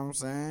 you know what I'm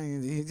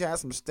saying? He's had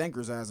some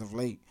stinkers as of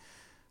late.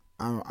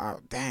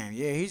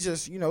 He's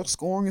just,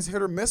 scoring is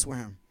hit or miss with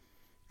him.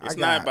 It's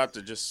not about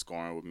to just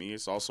scoring with me.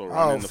 It's also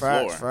running the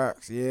floor.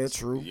 Facts. Yeah,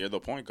 true. You're the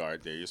point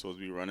guard there. You're supposed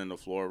to be running the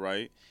floor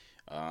right.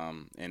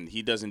 And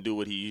he doesn't do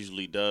what he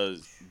usually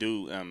does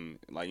do.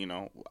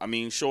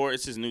 Sure,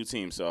 it's his new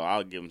team, so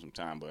I'll give him some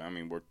time. But, I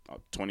mean, we're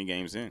 20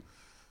 games in,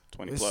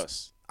 20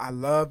 plus. I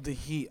love the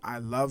Heat. I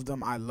loved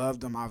them. I've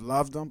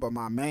loved them. But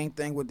my main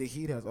thing with the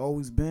Heat has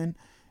always been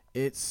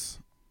it's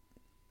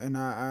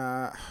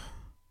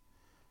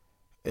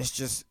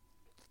just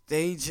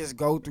they just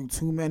go through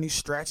too many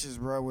stretches,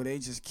 bro, where they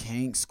just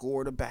can't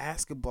score the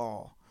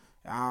basketball.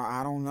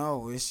 I don't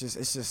know. It's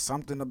just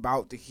something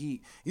about the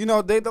Heat. They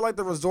like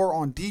to resort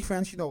on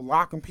defense,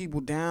 locking people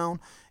down.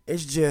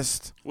 It's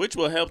just which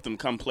will help them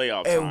come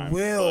playoff time. It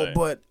will,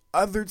 but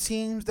other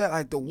teams that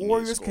like the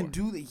Warriors can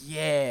do that,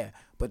 yeah.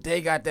 But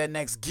they got that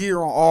next gear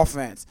on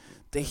offense.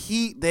 The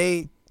Heat,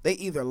 they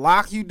either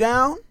lock you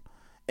down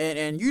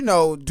and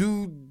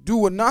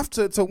do enough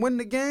to win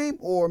the game,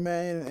 or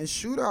man, in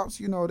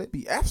shootouts, they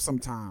be F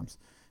sometimes.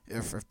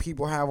 If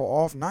people have an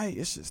off night,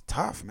 it's just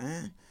tough,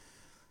 man.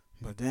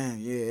 But then,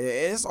 yeah,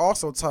 it's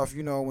also tough,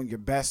 when your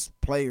best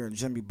player,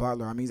 Jimmy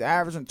Butler, I mean, he's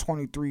averaging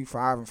 23,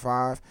 5 and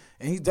 5,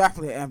 and he's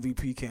definitely an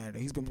MVP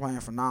candidate. He's been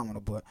playing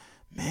phenomenal, but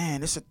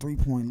man, it's a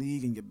 3-point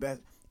league, and your best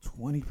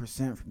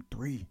 20% from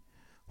 3.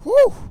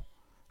 Whew,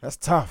 that's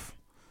tough.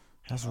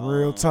 That's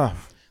real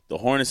tough. The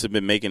Hornets have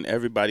been making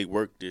everybody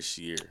work this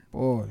year.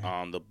 Boy,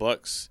 the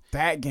Bucks.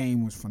 That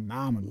game was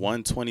phenomenal.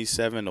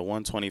 127 to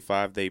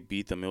 125, they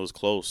beat them. It was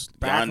close.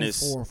 Back and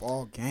forth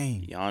all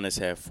game. Giannis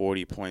had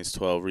 40 points,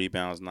 12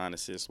 rebounds, 9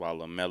 assists, while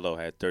LaMelo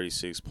had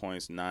 36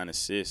 points, 9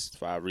 assists,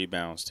 5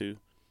 rebounds too.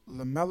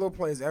 LaMelo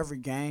plays every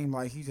game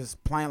like he's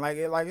just playing like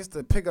it's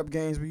the pickup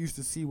games we used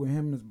to see with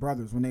him and his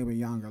brothers when they were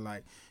younger.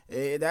 Like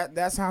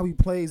that's how he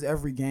plays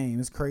every game.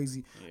 It's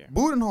crazy. Yeah.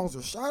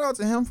 Budenholzer, shout out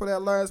to him for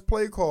that last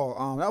play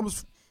call. That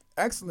was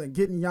excellent,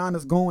 getting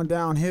Giannis going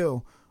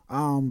downhill.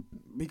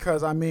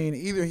 Because I mean,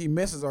 either he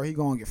misses or he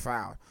gonna get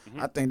fouled.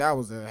 Mm-hmm. I think that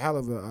was a hell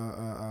of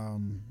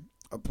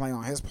a play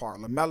on his part.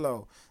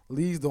 LaMelo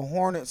leads the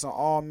Hornets in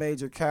all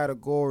major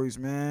categories,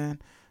 man.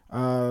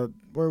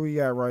 Where we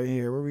at right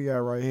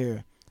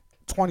here?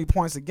 20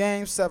 points a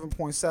game,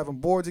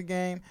 7.7 boards a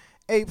game,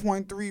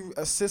 8.3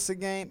 assists a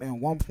game,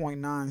 and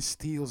 1.9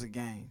 steals a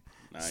game.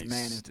 Nice. This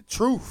man is the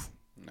truth.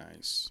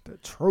 Nice. The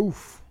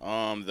truth.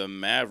 The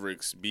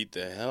Mavericks beat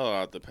the hell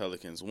out the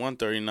Pelicans,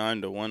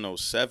 139 to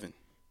 107.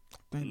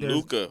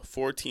 Luka,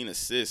 14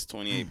 assists,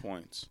 28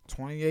 points.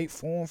 28,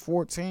 4 and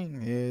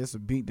 14. Yeah, it's a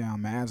beatdown.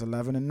 Mavs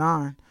 11 and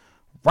 9.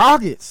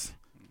 Rockets,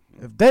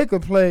 if they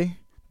could play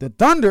the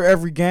Thunder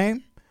every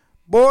game,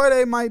 boy,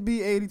 they might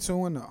be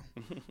 82 and 0.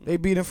 They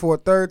beat them for a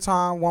third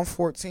time,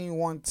 114,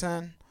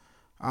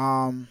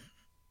 110.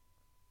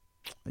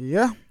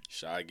 Yeah.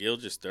 Shai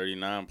Gilgeous,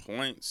 39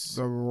 points.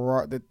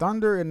 The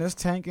Thunder in this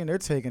tanking, they're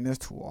taking this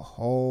to a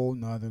whole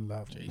nother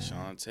level.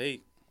 Jason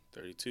Tate,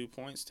 32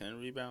 points, 10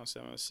 rebounds,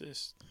 7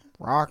 assists.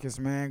 Rockets,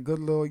 man, good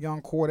little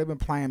young core. They've been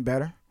playing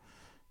better.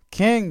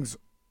 Kings,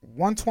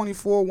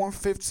 124,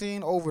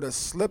 115 over the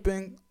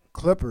slipping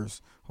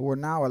Clippers, who are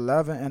now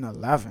 11 and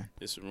 11.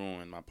 This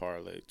ruined my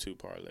parlay, 2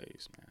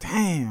 parlays, man.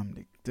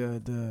 Damn,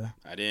 the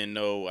I didn't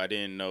know.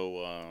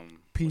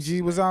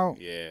 PG was out.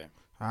 Yeah.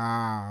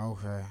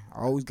 Okay. I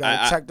always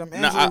gotta check them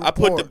injury I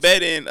put the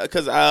bet in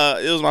because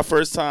it was my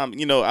first time.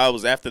 I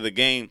was after the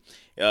game.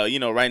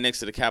 Right next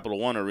to the Capital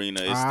One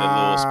Arena. It's the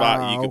little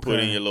spot you can put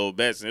in your little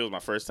bets, and it was my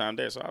first time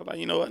there. So I was like,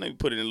 you know what? Let me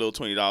put in a little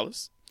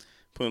 $20,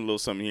 put in a little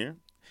something here.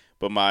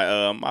 But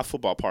my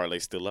football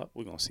parlay's still up.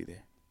 We're gonna see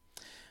there.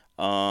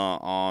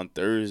 On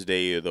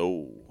Thursday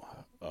though,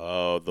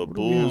 the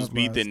Bulls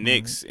beat the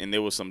Knicks, and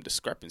there was some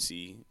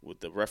discrepancy with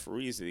the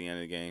referees at the end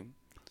of the game.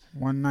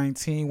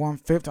 119,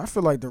 150. I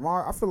feel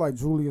like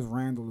Julius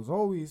Randle is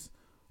always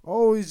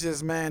Always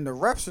just, man, the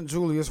reps and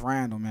Julius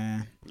Randle,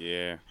 man.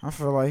 Yeah. I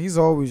feel like he's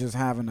always just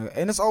having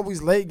and it's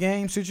always late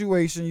game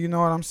situation. You know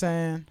what I'm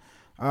saying?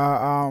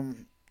 Oh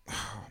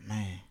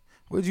man,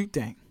 what'd you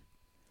think?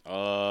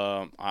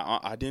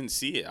 I didn't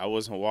see it. I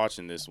wasn't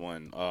watching this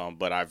one.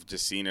 But I've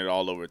just seen it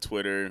all over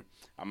Twitter.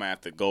 I'm gonna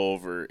have to go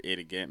over it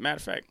again. Matter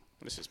of fact,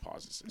 let's just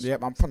pause this.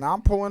 Yep, I'm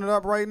pulling it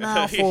up right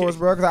now for us,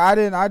 bro. Cause I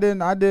didn't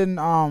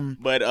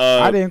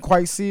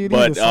quite see it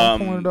either. So I'm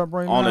pulling it up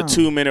right now. On the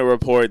 2-minute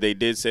report, they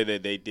did say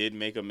that they did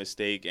make a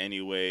mistake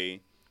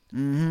anyway.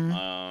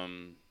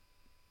 Mm-hmm.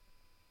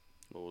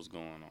 What was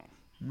going on?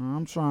 No,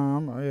 I'm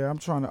trying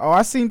to. Oh,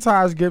 I seen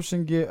Taj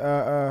Gibson get.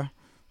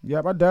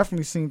 Yep, I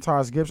definitely seen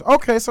Taj Gibson.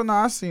 Okay, so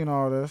now I seen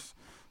all this.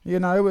 You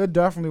know, it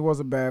definitely was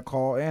a bad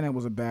call and it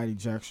was a bad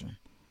ejection.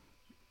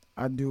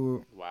 I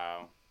do.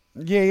 Wow.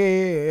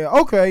 Yeah.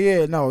 Okay,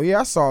 yeah, no, yeah,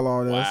 I saw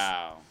all this.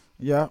 Wow.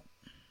 Yep.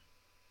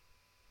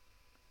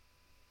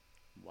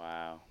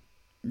 Wow.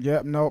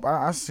 Yep. Nope.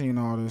 I seen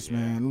all this,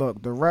 man.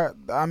 Look,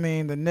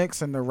 the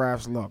Knicks and the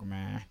refs. Look,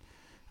 man.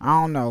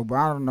 I don't know, but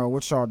I don't know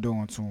what y'all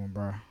doing to him,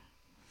 bro.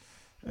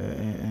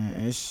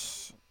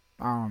 It's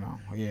I don't know.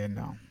 Yeah,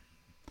 no.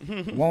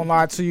 Won't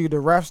lie to you, the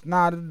refs.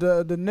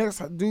 The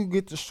Knicks do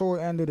get the short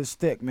end of the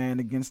stick, man,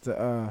 against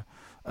the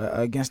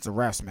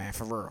refs, man.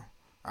 For real,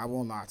 I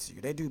won't lie to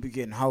you. They do be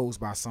getting hosed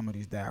by some of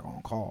these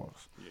daggone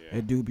calls. Yeah.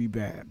 It do be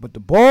bad. But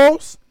the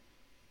Bulls,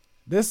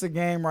 this is a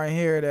game right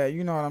here that,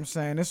 you know what I'm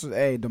saying. This was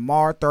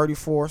DeMar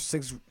 34,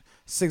 six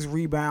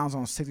rebounds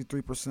on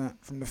 63%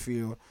 from the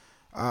field.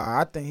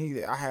 I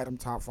think I had him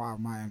top 5 of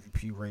my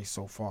MVP race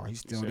so far. He's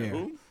still there.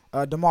 Who?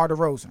 DeMar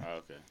DeRozan. Oh,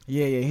 okay.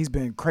 Yeah, he's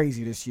been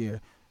crazy this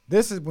year.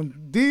 This is when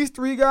these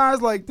 3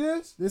 guys like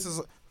this is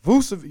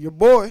Vucevic, your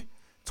boy,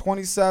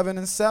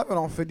 27-7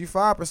 on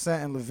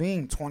 55%, and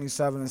LaVine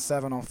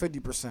 27-7 on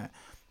 50%.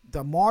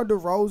 DeMar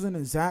DeRozan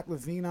and Zach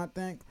LaVine, I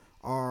think,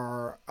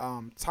 are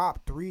top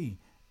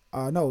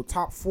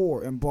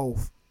 4 in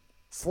both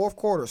fourth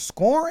quarter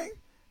scoring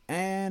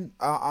and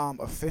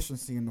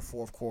efficiency in the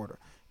fourth quarter.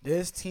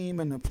 This team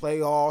in the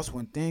playoffs,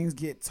 when things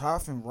get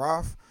tough and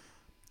rough,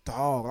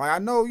 dog. Like, I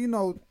know, you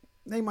know,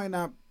 they might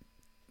not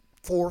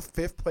 4th,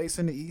 5th place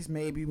in the East,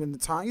 maybe when the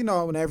time, you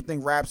know, when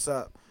everything wraps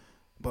up.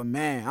 But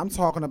man, I'm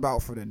talking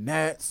about for the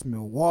Nets,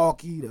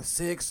 Milwaukee, the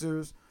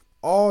Sixers,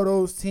 all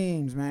those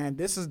teams, man.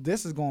 This is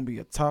gonna be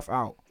a tough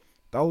out.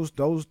 Those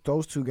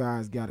 2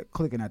 guys got it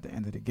clicking at the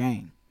end of the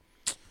game.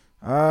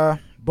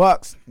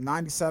 Bucks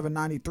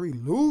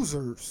 97-93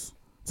 losers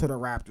to the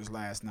Raptors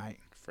last night.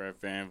 Fred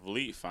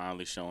VanVleet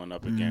finally showing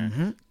up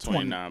again.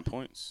 29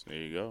 points. There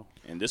you go.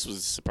 And this was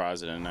a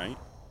surprise of the night.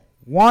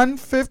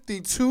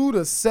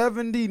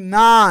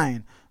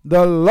 152-79,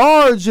 the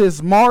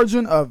largest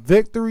margin of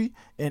victory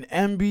in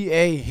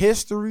NBA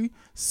history.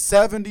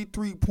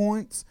 73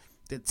 points.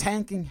 The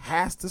tanking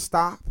has to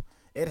stop.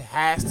 It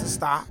has to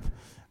stop.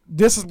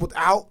 This is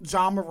without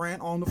Ja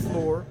Morant on the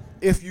floor.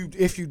 If you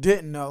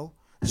didn't know,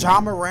 Ja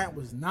Morant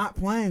was not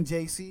playing.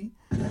 JC,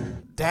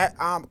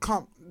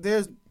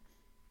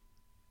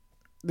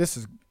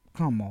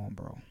 come on,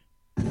 bro.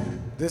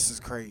 This is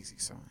crazy,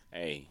 son.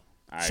 Hey.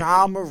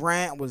 Ja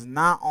Morant was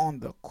not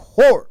on the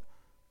court.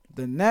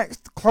 The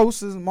next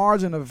closest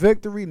margin of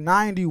victory,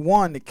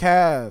 91. The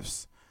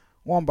Cavs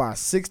won by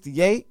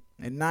 68.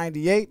 And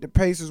 98, the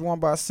Pacers won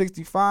by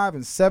 65.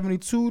 And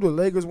 72, the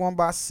Lakers won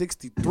by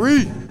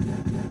 63.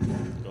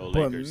 Go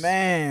Lakers. But,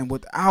 man,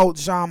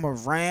 without Ja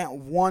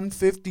Morant,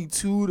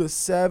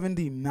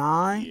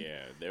 152-79.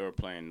 Yeah, they were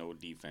playing no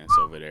defense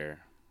over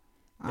there.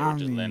 They were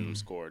just letting them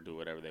score, do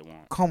whatever they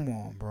want. Come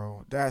on,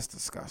 bro. That's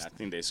disgusting. I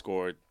think they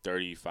scored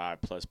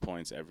 35-plus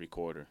points every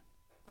quarter.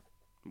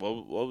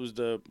 What was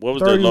the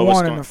lowest?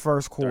 31 in the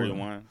first quarter.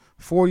 31.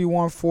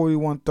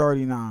 41,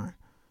 39.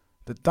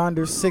 The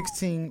Thunder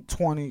 16,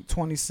 20,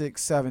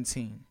 26,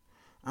 17.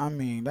 I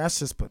mean, that's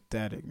just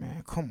pathetic,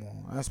 man. Come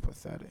on. That's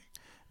pathetic.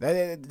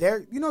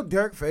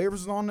 Derek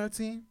Favors is on their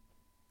team?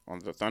 On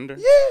the Thunder?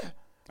 Yeah.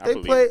 They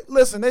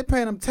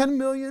paying him $10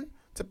 million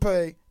to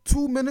play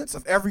 2 minutes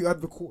of every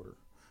other quarter.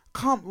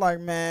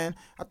 Man,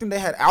 I think they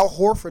had Al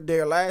Horford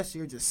there last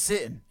year just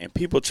sitting. And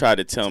people try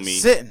to tell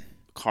me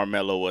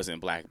Carmelo wasn't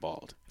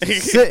blackballed.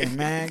 Sitting,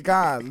 man.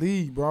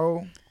 Golly,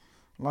 bro.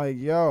 Like,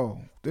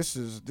 yo, this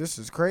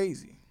is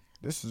crazy.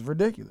 This is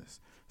ridiculous.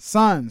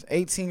 Suns,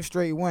 18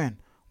 straight win.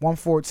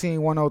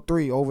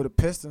 114-103 over the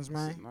Pistons,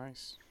 man.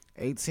 Nice.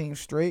 18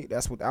 straight.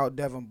 That's without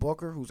Devin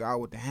Booker, who's out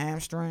with the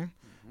hamstring.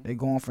 They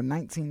going for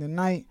 19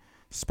 tonight.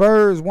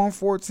 Spurs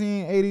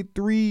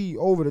 114-83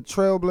 over the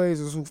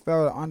Trailblazers, who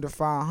fell to under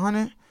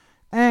 500.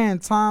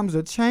 And times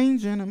are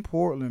changing in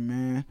Portland,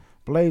 man.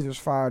 Blazers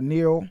fired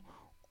Neil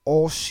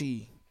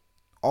Olshey,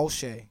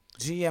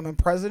 GM and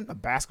president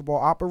of basketball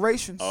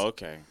operations. Oh,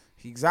 okay.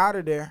 He's out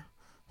of there.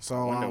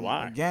 So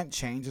why. Again,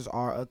 changes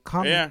are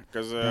coming. Yeah,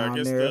 because I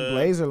guess there in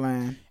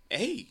Blazerland.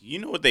 Hey, you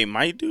know what they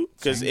might do?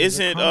 Because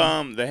isn't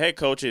the head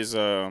coach is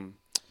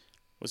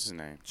what's his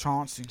name?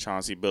 Chauncey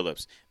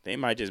Billups. They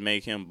might just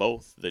make him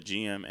both the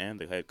GM and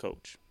the head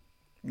coach.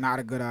 Not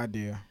a good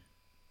idea.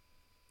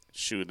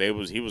 Shoot,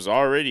 he was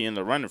already in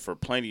the running for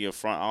plenty of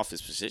front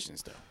office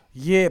positions though.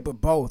 Yeah, but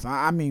both.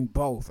 I mean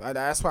both.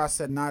 That's why I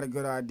said not a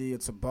good idea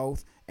to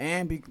both.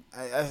 And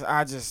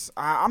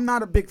I'm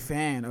not a big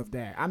fan of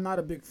that. I'm not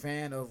a big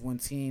fan of when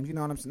teams, you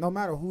know what I'm saying, no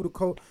matter who the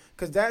coach,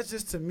 because that's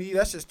just, to me,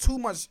 that's just too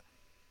much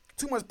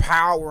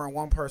power in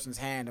one person's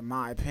hand, in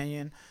my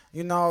opinion.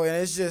 You know, and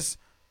it's just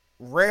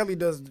rarely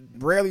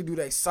do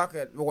they suck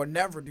at, or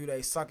never do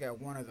they suck at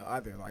one or the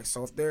other. Like,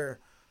 so if they're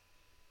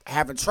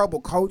having trouble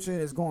coaching,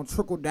 it's going to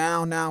trickle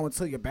down now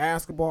until your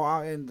basketball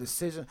out in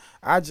decision.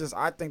 I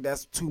think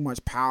that's too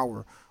much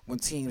power when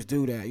teams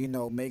do that. You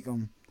know, make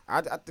them.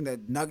 I think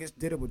that Nuggets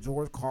did it with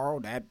George Karl.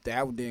 That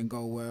didn't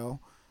go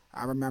well.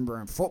 I remember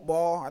in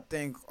football, I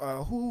think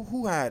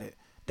who had it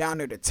down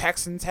there. The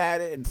Texans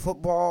had it in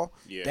football.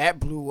 Yeah. That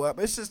blew up.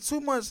 It's just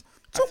too much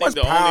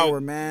power,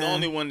 man. The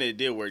only one that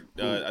did work,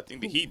 I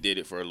think the Heat did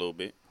it for a little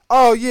bit.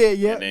 Oh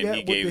yeah. And then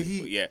he gave the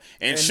Heat. Yeah.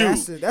 And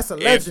shoot, that's a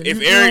legend.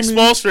 If Eric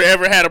Spoelstra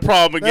ever had a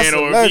problem again,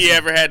 or if he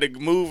ever had to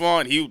move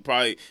on, he'd be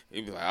like,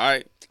 all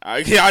right,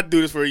 I'd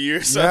do this for a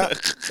year. So yeah,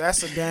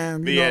 that's a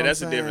damn.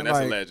 That's a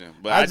legend.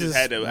 But I just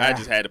had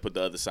to put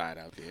the other side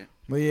out there.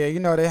 But yeah, you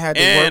know they had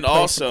the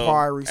workplace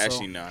inquiry, so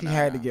he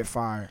had to get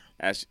fired.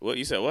 What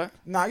you said? What?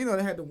 Nah, you know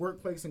they had the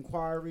workplace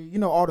inquiry. You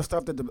know all the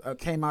stuff that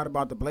came out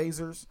about the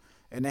Blazers,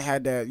 and they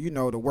had that, you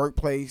know, the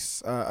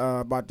workplace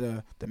about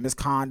the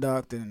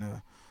misconduct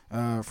and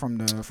from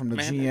the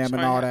GM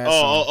and all that.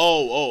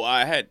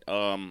 I had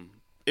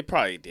it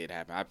probably did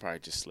happen. I probably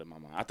just slipped my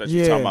mind. I thought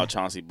you were talking about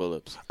Chauncey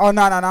Billups. Oh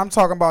no, I'm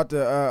talking about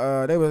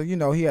the they was, you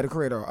know, he had to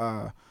create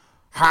a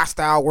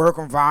hostile work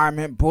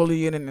environment,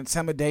 bullying and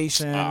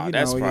intimidation.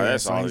 That's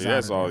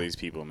all these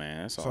people,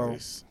 man. That's all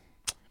these.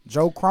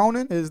 Joe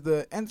Cronin is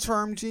the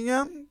interim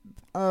GM,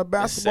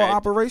 basketball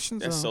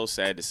operations. That's so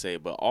sad to say,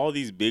 but all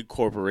these big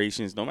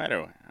corporations, no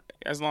matter,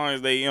 as long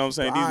as they, you know what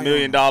I'm saying,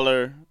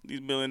 these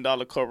 $1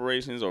 billion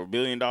corporations or $1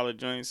 billion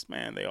joints,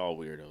 man, they all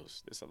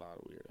weirdos. There's a lot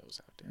of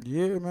weirdos out there.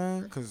 Yeah,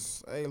 man,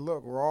 because, hey,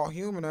 look, we're all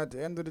human at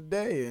the end of the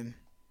day, and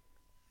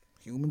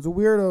humans are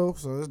weirdos,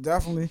 so it's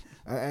definitely,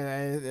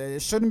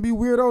 it shouldn't be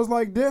weirdos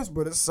like this,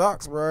 but it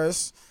sucks, bro.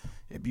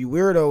 It be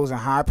weirdos in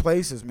high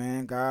places,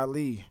 man.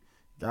 Golly.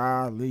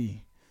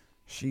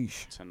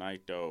 Sheesh.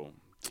 Tonight, though,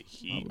 the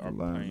Heat are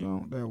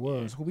playing. That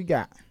was. Who we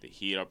got? The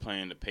Heat are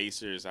playing the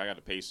Pacers. I got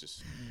the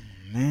Pacers.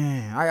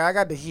 Man, I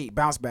got the Heat.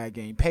 Bounce back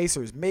game.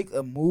 Pacers, make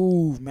a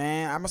move,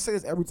 man. I'm going to say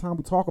this every time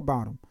we talk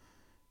about them.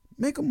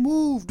 Make a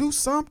move. Do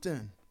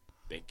something.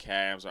 The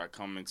Cavs are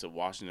coming to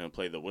Washington to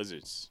play the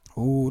Wizards.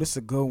 Ooh, this is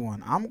a good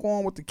one. I'm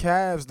going with the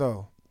Cavs,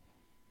 though.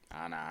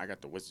 Nah, I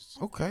got the Wizards.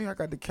 Okay, I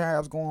got the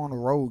Cavs going on the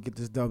road, get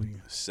this W.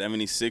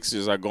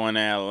 76ers are going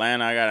to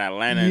Atlanta. I got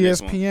Atlanta in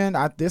ESPN, this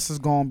one. This is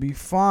going to be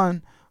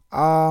fun.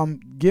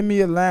 Give me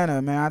Atlanta,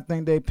 man. I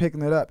think they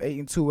picking it up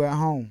 8-2 at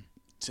home.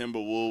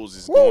 Timberwolves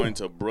is going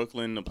to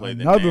Brooklyn to play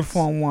the Nets. Another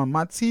fun one.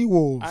 My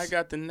T-Wolves. I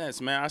got the Nets,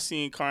 man. I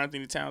seen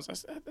Karl-Anthony Towns. I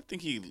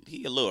think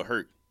he a little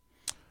hurt.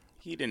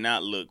 He did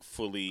not look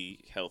fully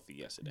healthy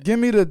yesterday. Give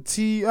me the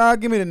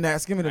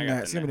Nets. Give me the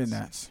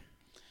Nets.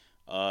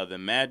 The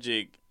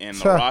Magic and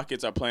the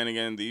Rockets are playing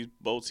again.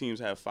 Both teams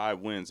have 5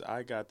 wins.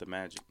 I got the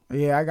Magic.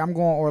 Yeah, I'm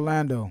going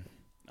Orlando.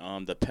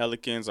 The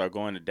Pelicans are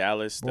going to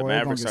Dallas. The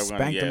Mavericks are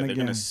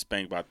going to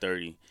spank by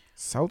 30.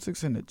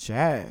 Celtics and the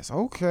Jazz.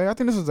 Okay, I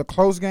think this is a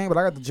close game, but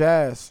I got the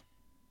Jazz.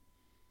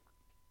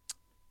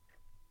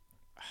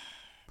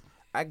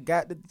 I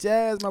got the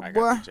Jazz, my boy.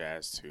 I got the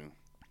Jazz too.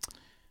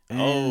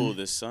 And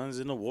the Suns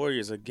and the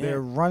Warriors again. They're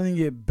running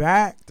it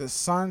back. The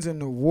Suns and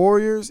the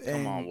Warriors.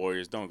 Come on,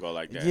 Warriors. Don't go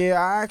like that. Yeah,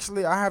 I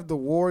have the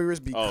Warriors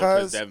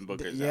because Devin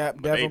Booker's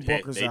out. Devin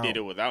Booker's out. They did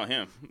it without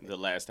him the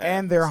last half.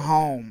 And they're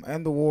home.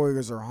 And the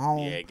Warriors are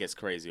home. Yeah, it gets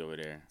crazy over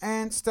there.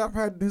 And Steph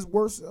had his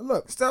worst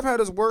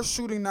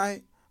shooting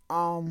night.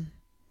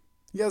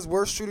 He has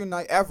worst shooting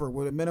night ever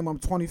with a minimum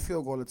 20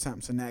 field goal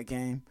attempts in that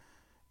game.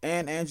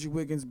 And Andrew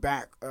Wiggins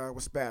back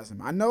with spasm.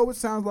 I know it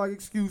sounds like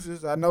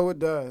excuses. I know it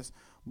does.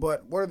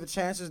 But what are the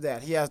chances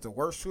that he has the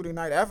worst shooting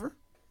night ever?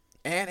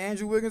 And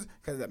Andrew Wiggins?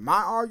 Because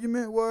my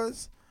argument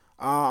was,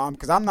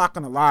 because I'm not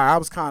going to lie, I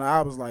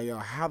was like, yo,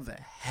 how the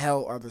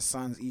hell are the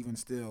Suns even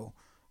still,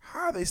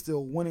 how are they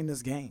still winning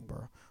this game,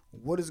 bro?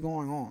 What is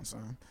going on,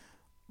 son?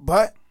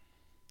 But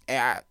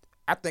I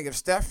think if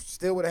Steph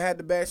still would have had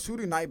the bad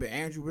shooting night, but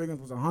Andrew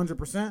Wiggins was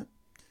 100%,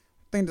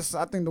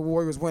 I think the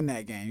Warriors win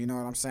that game, you know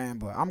what I'm saying?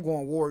 But I'm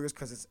going Warriors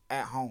because it's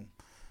at home.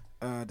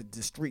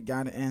 The streak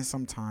got to end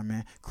sometime,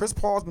 man. Chris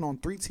Paul's been on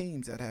 3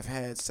 teams that have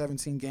had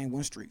 17-game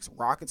win streaks: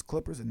 Rockets,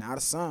 Clippers, and now the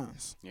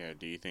Suns. Yeah,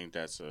 do you think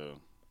does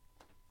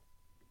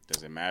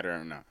it matter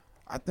or not?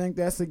 I think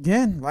that's,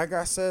 again, like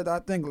I said, I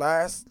think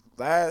last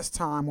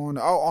time on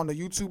the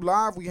YouTube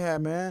Live we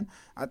had, man,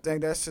 I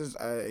think that's just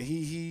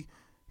he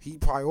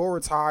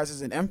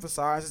prioritizes and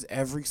emphasizes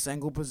every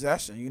single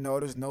possession. You know,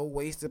 there's no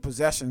wasted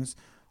possessions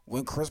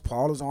when Chris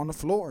Paul is on the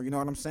floor. You know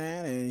what I'm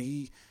saying?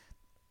 And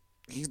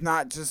he's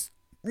not just,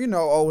 you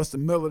know, it's the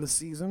middle of the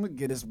season, we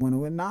get this winner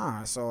with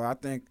 9. So I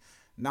think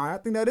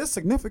that is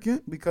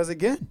significant because,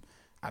 again,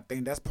 I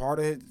think that's part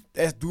of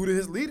that's due to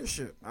his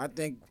leadership. I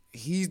think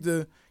he's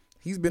been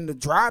the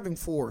driving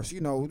force,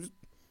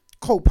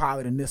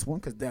 co-pilot in this one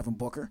because Devin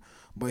Booker,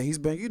 but he's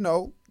been,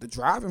 the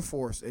driving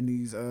force in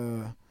these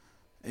on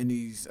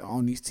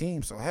these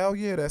teams. So hell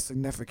yeah, that's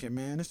significant,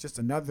 man. It's just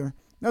another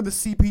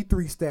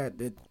CP3 stat.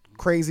 That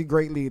crazy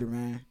great leader,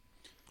 man.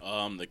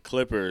 The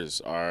Clippers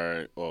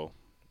are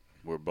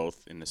we're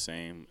both in the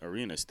same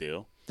arena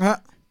still.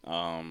 The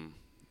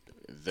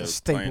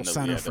Staples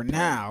Center for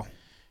now.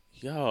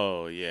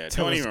 Yo, yeah.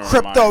 Tell Don't us even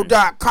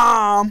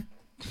Crypto.com.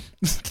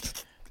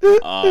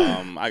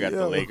 I got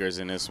the Lakers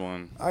in this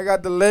one. I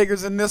got the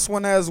Lakers in this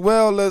one as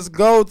well. Let's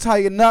go.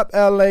 Tighten up,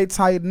 LA.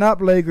 Tighten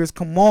up, Lakers.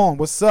 Come on.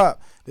 What's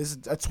up? This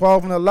is at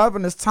 12 and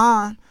 11. It's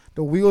time.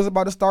 The wheels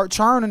about to start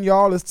churning,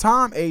 y'all. It's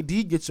time.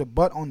 AD, get your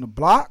butt on the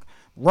block.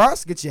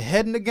 Russ, get your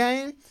head in the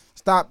game.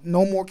 Stop.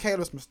 No more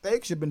careless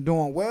mistakes. You've been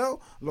doing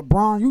well.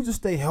 LeBron, you just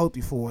stay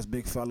healthy for us,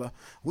 big fella.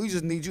 We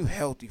just need you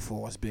healthy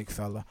for us, big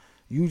fella.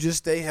 You just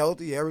stay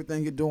healthy.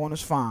 Everything you're doing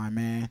is fine,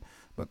 man.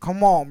 But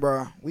come on,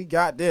 bro. We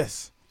got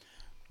this.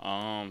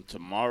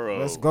 Tomorrow,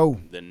 let's go.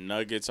 The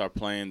Nuggets are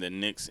playing the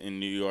Knicks in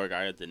New York.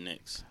 I got the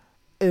Knicks.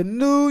 In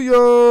New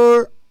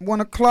York, 1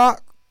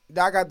 o'clock.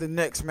 I got the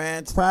Knicks,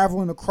 man.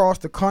 Traveling across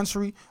the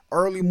country,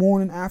 early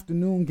morning,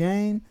 afternoon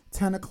game.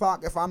 10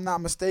 o'clock, if I'm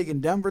not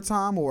mistaken, Denver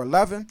time, or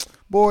 11.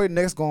 Boy,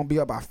 Knicks going to be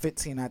up by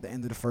 15 at the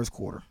end of the first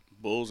quarter.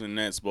 Bulls and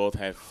Nets both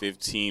have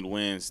 15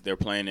 wins. They're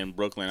playing in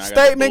Brooklyn.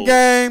 Statement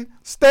game.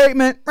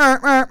 Statement.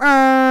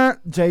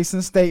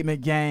 Jason,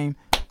 statement game.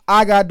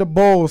 I got the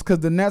Bulls because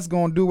the Nets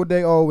going to do what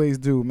they always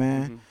do,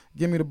 man. Mm-hmm.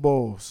 Give me the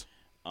Bulls.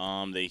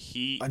 The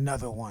Heat,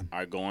 another one,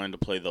 are going to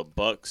play the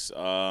Bucks.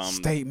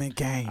 Statement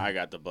game. I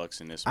got the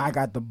Bucks in this one. I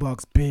got the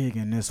Bucks big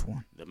in this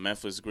one. The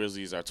Memphis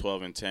Grizzlies are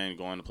 12-10,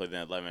 going to play the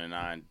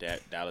 11-9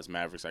 Dallas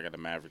Mavericks. I got the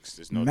Mavericks.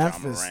 There's no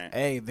Memphis. Ja Morant.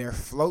 Hey, they're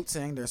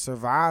floating. They're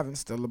surviving.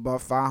 Still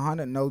above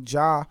 500. No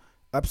Ja.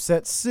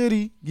 Upset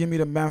City. Give me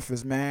the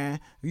Memphis, man.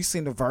 You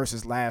seen the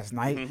verses last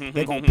night.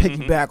 They're gonna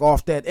piggyback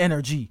off that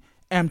energy.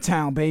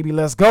 M-Town, baby,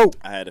 let's go.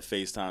 I had a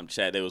FaceTime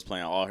chat. They was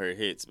playing all her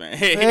hits, man.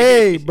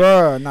 Hey,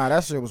 bro. Nah,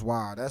 that shit was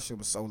wild. That shit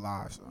was so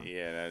live. So.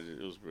 Yeah,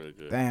 it was really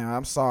good. Damn,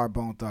 I'm sorry,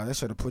 Bone Thug. They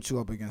should have put you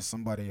up against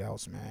somebody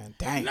else, man.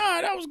 Damn.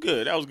 Nah, that was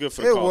good. That was good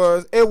for the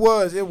culture. It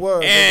was.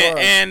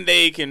 And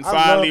they can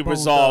finally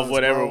resolve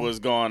whatever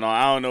was going on.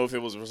 I don't know if it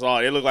was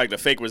resolved. It looked like the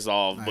fake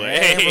resolve, but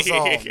it ain't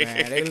resolved,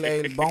 man. They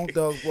laid Bone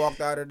Thugs walked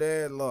out of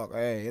there. Look,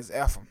 hey, it's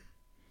F him.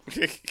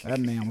 That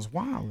man was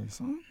wild,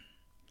 son.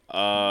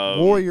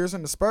 Warriors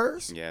and the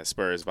Spurs? Yeah,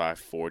 Spurs by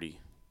 40.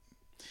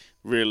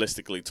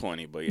 Realistically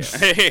 20, but yeah.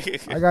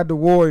 I got the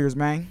Warriors,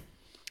 man.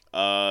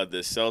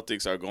 The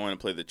Celtics are going to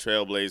play the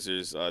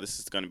Trailblazers. This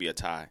is going to be a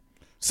tie.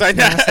 I said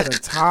a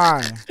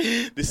tie.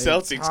 The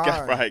Celtics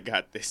probably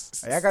got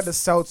this. Hey, I got the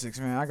Celtics,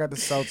 man. I got the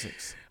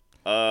Celtics.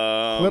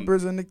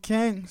 Clippers and the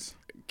Kings.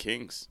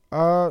 Kings.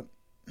 I'm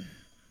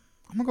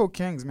going to go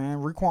Kings, man.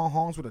 Riqon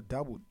Holmes with a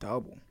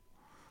double-double.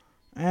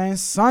 And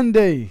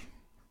Sunday.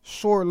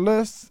 Short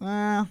list. He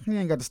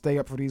ain't got to stay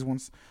up for these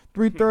ones.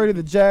 3:30,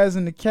 the Jazz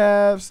and the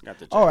Cavs. Got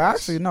the Jazz. Oh,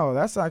 actually, no.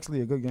 That's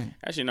actually a good game.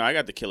 Actually, no. I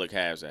got the Killer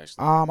Cavs,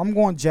 actually. I'm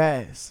going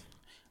Jazz.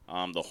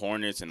 The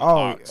Hornets and the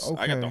Hawks. Okay.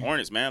 I got the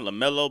Hornets, man.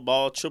 LaMelo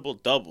Ball,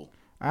 triple-double.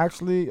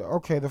 Actually,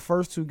 okay, the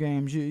first two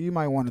games you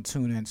might want to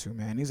tune into,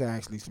 man. These are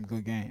actually some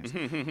good games.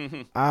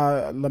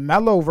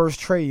 LaMelo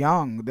versus Trae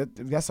Young.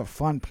 That's a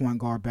fun point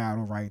guard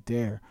battle right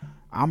there.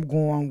 I'm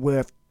going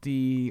with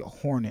the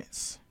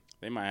Hornets.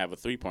 They might have a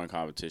 3-point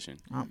competition.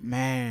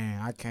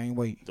 Man, I can't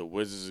wait. The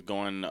Wizards are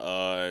going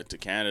to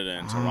Canada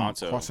and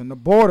Toronto. Crossing the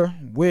border.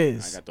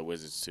 Wiz. I got the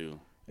Wizards, too.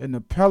 And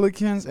the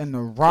Pelicans and the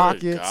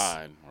Rockets. Good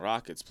God.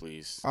 Rockets,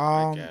 please.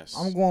 I guess.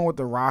 I'm going with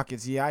the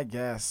Rockets. Yeah, I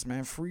guess.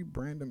 Man, free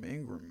Brandon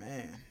Ingram,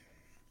 man.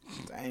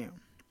 Damn.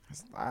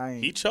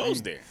 He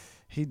chose there.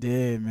 He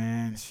did,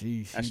 man.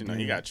 Actually, no,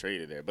 he got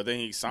traded there. But then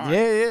he signed.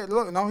 Yeah.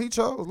 Look, no, he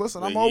chose.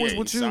 Listen, I'm always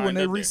with you when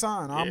they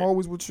re-sign. I'm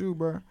always with you,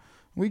 bro.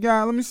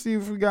 Let me see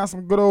if we got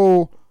some good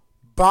old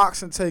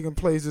boxing taking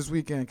place this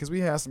weekend because we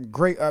had some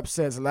great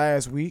upsets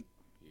last week.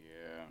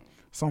 Yeah.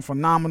 Some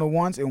phenomenal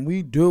ones, and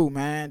we do,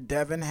 man.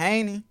 Devin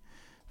Haney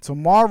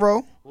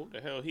tomorrow. Who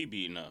the hell he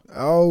beating up?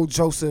 Oh,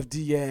 Joseph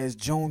Diaz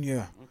Jr.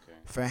 Okay.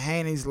 For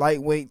Haney's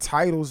lightweight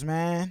titles,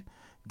 man.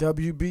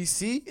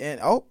 WBC,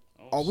 and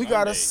we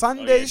got a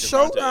Sunday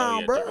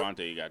showdown, bro.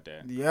 Gervonta, you got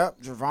that.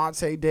 Yep,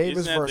 Gervonta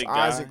Davis versus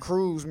Isaac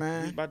Cruz,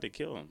 man. He's about to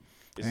kill him.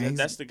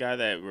 That's the guy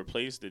that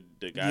replaced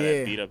the guy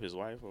that beat up his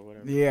wife or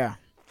whatever? Yeah.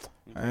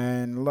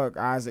 And look,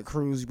 Isaac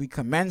Cruz, we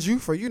commend you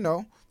for,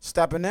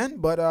 stepping in,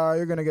 but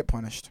you're going to get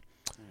punished.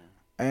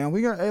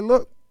 Yeah. And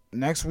look,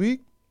 next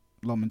week,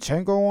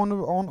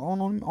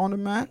 Lomachenko on the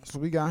mat. So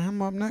we got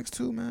him up next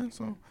too, man.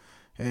 So,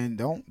 and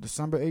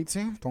December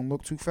 18th, don't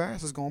look too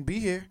fast. It's going to be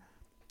here.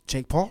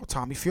 Jake Paul,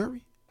 Tommy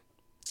Fury.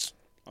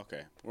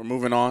 Okay, we're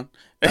moving on.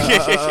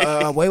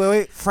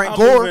 Wait. Frank I'm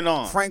Gore. moving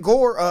on. Frank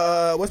Gore.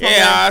 What's my name?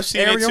 Yeah, I've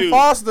seen Arian it too.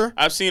 Foster.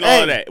 I've seen Hey,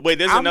 all of that. Wait,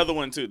 there's I'm- another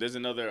one too. There's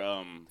another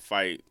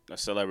fight, a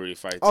celebrity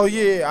fight. Oh too.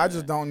 yeah, I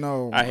just don't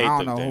know. I hate don't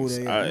them know things.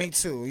 who they are. Me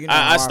too. You know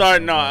I how started.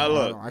 feel, No, bro. I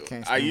look. I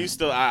can't. I stand used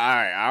to.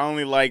 I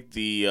only like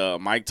the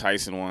Mike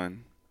Tyson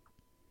one.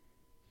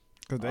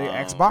 because they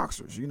ex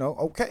boxers. You know,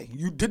 okay,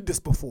 you did this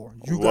before.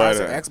 You guys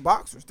are ex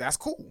boxers. That's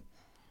cool.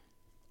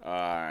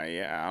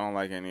 Yeah, I don't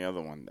like any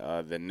other one.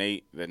 The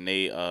Nate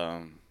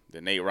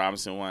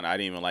Robinson one. I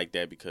didn't even like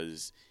that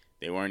because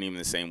they weren't even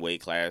the same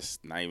weight class,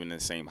 not even the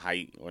same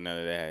height or none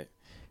of that.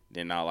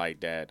 Did not like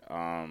that.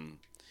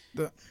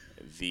 The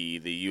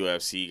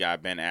UFC guy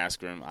Ben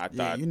Askren. I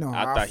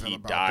thought he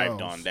dived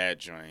those. on that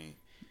joint.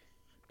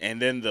 And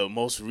then the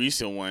most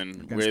recent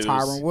one Against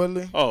Tyron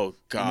Woodley. Oh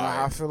You know how I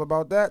God, feel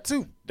about that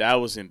too. that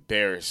was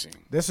embarrassing.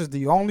 This is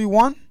the only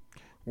one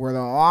where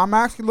I'm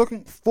actually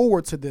looking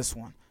forward to this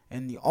one.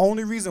 And the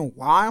only reason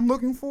why I'm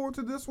looking forward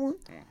to this one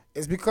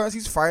is because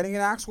he's fighting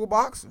an actual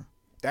boxer.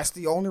 That's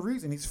the only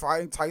reason. He's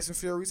fighting Tyson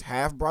Fury's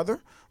half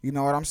brother. You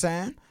know what I'm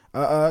saying?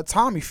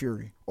 Tommy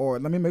Fury. Or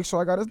let me make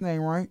sure I got his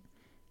name right.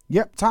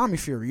 Yep, Tommy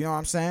Fury. You know what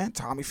I'm saying?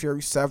 Tommy Fury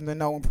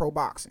 7-0 in pro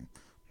boxing.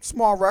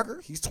 Small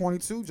record. He's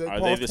 22. Jake Are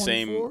Paul's they the 24.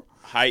 same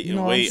height You know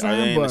and what I'm weight? Are saying?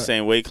 they in the But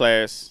same weight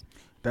class?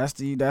 That's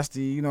the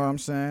you know what I'm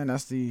saying?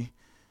 That's the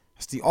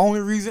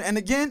only reason. And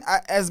again,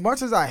 as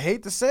much as I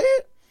hate to say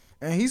it,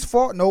 and he's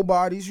fought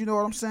nobodies, you know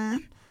what I'm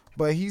saying?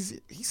 But he's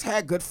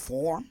had good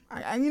form.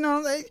 You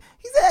know,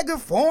 he's had good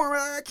form.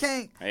 I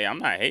can't. Hey, I'm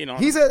not hating on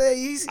He's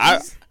him.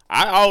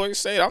 I always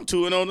say I'm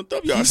 2-0 in the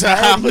W.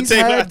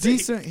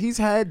 He's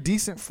had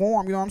decent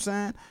form. You know what I'm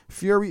saying?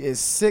 Fury is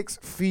 6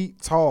 feet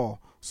tall.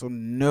 So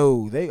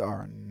no, they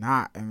are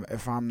not.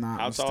 If I'm not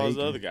How mistaken. tall is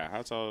the other guy?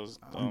 How tall is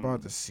I'm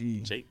about to see.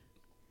 Jake?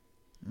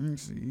 Let me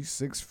see. He's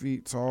 6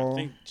 feet tall. I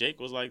think Jake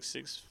was like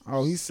 6.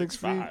 Oh, he's 6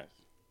 feet. 5.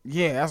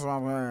 Yeah, that's what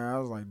I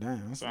was like,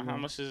 damn. So how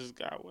much does this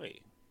guy weigh?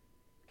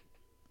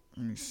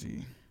 Let me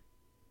see.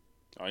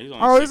 Oh, he's Oh,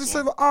 only he's a 6'1".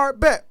 silver. All right,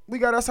 bet. We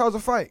got ourselves a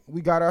fight.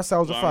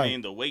 Well, I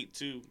mean the weight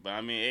too, but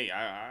I mean, hey, all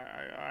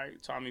right,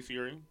 Tommy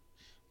Fury,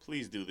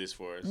 please do this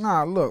for us.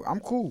 Nah, look, I'm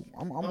cool.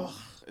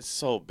 It's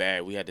so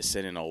bad we had to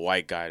send in a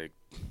white guy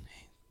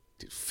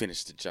to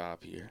finish the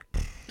job here.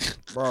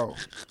 bro.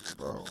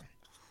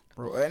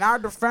 In our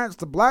defense,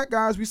 the black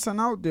guys we sent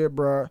out there,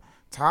 bro.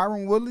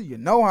 Tyron Woodley, you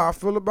know how I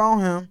feel about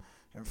him.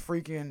 And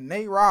freaking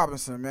Nate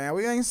Robinson, man.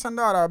 We ain't send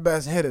out our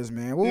best hitters,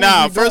 man.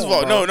 First of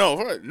all,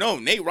 no.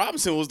 Nate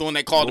Robinson was the one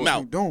that called him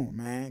out. What was you doing,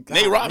 man?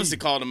 Nate Robinson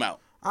called him out.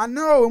 I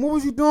know. And what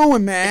was you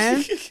doing,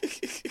 man?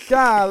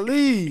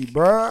 Golly,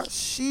 bruh.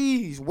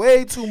 Sheesh.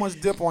 Way too much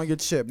dip on your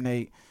chip,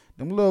 Nate.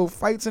 Them little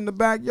fights in the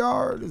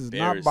backyard, this is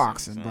not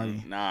boxing, son.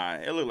 buddy. Nah,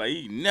 it looked like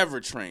he never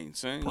trained,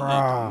 son.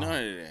 Bruh. None of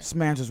that. This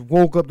man just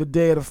woke up the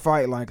day of the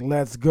fight like,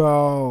 let's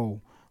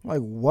go. Like,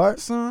 what,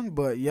 son?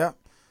 But, yep.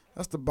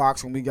 That's the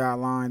boxing we got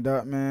lined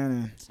up,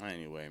 man. And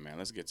anyway, man,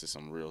 let's get to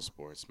some real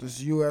sports, man.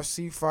 this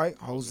UFC fight,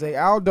 Jose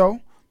Aldo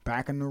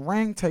back in the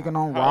ring taking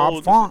on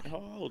Rob Font.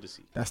 How old is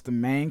he? That's the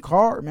main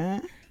card,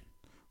 man.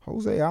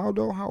 Jose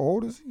Aldo, how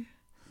old is he?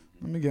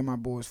 Let me get my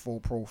boy's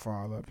full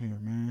profile up here,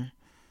 man.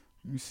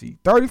 Let me see.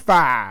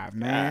 35,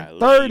 man.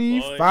 Golly,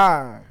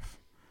 35.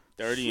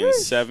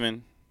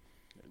 30-7.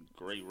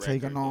 Great record.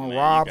 Taking on man,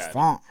 Rob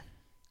Font.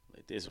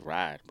 Let this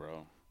ride,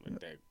 bro. Let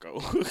that go.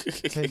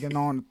 Taking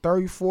on the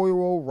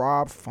 34-year-old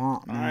Rob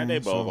Font, man. All right, they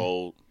both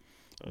old.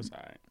 So it's all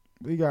right.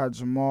 We got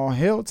Jamal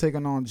Hill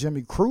taking on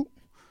Jimmy Crute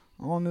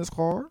on this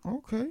card.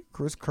 Okay.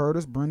 Chris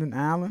Curtis, Brendan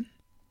Allen.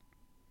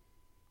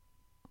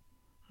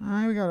 All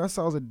right, we got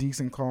ourselves a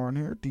decent card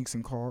here.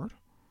 Decent card.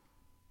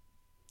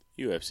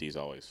 UFC is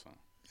always fun.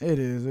 It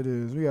is.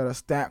 We got a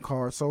stat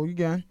card. So,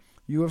 again,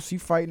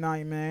 UFC Fight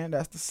Night, man.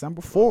 That's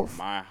December 4th.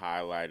 My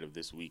highlight of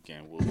this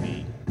weekend will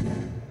be...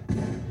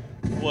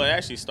 Well, it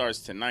actually starts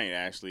tonight,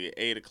 actually. At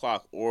 8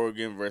 o'clock,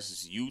 Oregon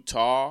versus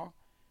Utah.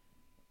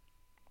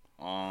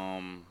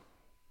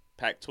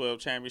 Pac-12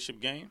 championship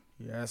game.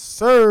 Yes,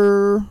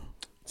 sir.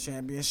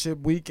 Championship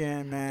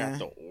weekend, man.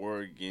 Got the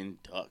Oregon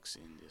Ducks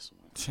in this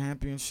one.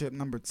 Championship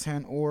number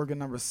 10, Oregon.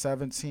 Number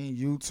 17,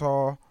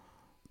 Utah.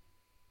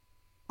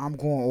 I'm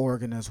going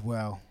Oregon as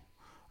well.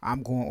 I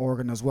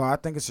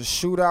think it's a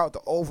shootout.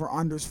 The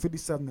over-under is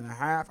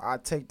 57.5. I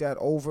take that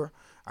over.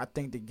 I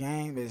think the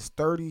game is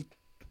 30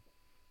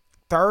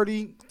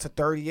 to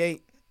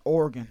 38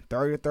 Oregon.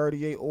 30 to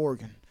 38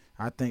 Oregon.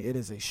 I think it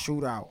is a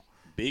shootout.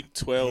 Big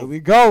 12 Here we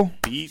go.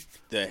 beat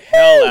the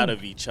hell out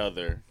of each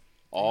other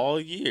all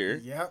year.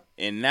 Yep.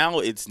 And now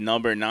it's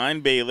number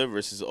 9 Baylor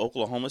versus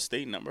Oklahoma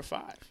State number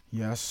 5.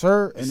 Yes,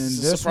 sir. And in This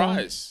is this a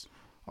surprise.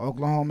 one,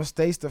 Oklahoma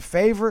State's the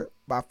favorite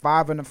by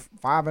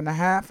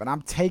 5.5, and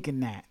I'm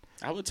taking that.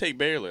 I would take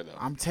Baylor, though.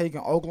 I'm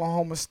taking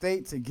Oklahoma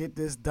State to get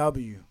this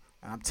W.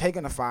 And I'm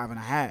taking the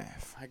 5.5.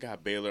 I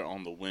got Baylor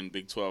on the win.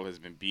 Big 12 has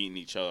been beating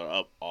each other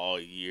up all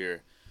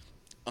year.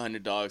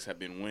 Underdogs have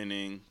been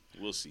winning.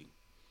 We'll see.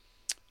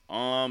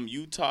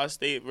 Utah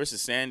State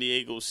versus San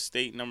Diego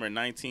State, number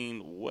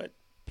 19. What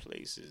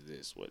place is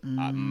this? What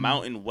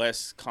Mountain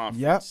West Yep,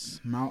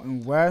 Conference?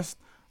 Mountain West.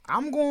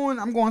 I'm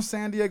going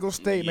San Diego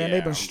State, man. Yeah,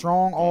 They've been I'm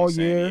strong going all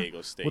San year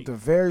Diego State. with a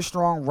very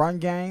strong run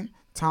game.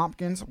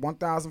 Tompkins,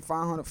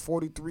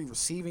 1,543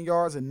 receiving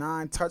yards and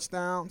 9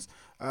 touchdowns.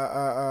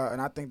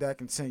 And I think that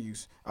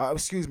continues.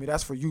 Excuse me,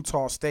 that's for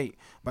Utah State.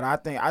 But I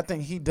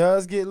think he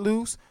does get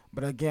loose.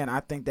 But again,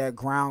 I think that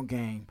ground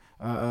game,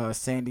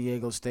 San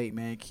Diego State,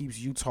 man, keeps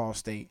Utah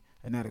State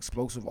and that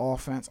explosive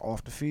offense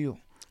off the field.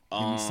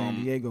 In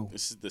San Diego.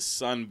 This is the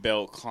Sun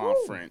Belt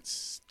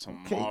Conference.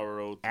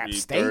 Tomorrow, App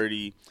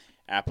 3:30.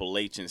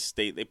 Appalachian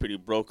State. They pretty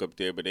broke up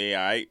there, but they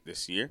all right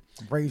this year.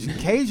 Raging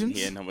Cajuns.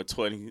 Yeah, number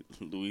 20,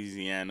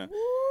 Louisiana.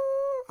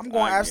 I'm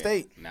going App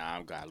State. Nah,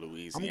 I've got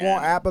Louisiana. I'm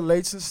going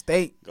Appalachian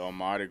State. Go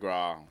Mardi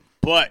Gras.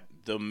 But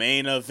the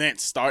main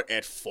events start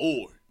at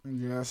 4.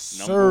 Yes,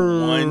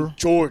 sir. Number 1,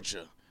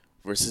 Georgia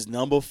versus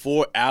number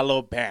 4,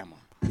 Alabama.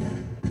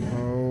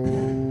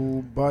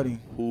 Oh, buddy.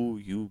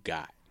 Who you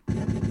got?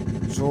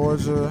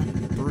 Georgia,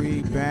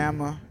 3,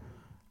 Bama.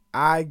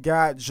 I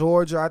got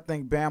Georgia. I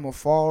think Bama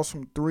falls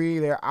from 3.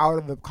 They're out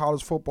of the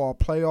college football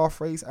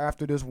playoff race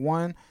after this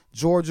one.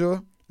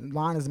 Georgia,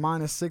 line is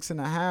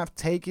 -6.5.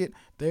 Take it.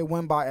 They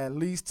win by at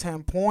least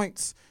 10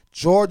 points.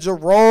 Georgia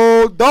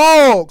roll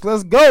dogs.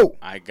 Let's go.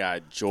 I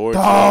got Georgia.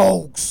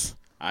 Dogs.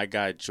 I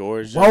got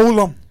Georgia. Roll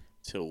them.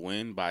 To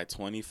win by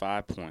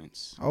 25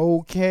 points.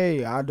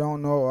 Okay. I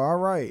don't know. All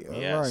right. All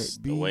yes,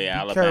 right. The way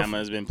Alabama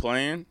has been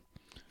playing,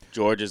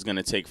 Georgia's going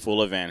to take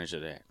full advantage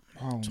of that.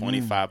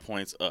 25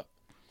 points up.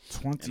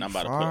 25. And I'm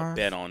about to put a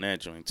bet on that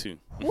joint, too.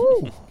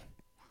 Woo.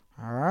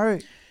 All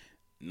right.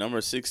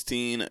 Number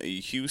 16,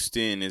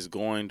 Houston is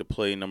going to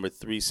play number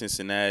 3,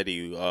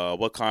 Cincinnati.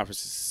 What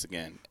conference is this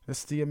again?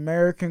 It's the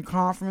American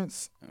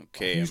Conference.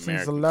 Okay,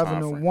 Houston's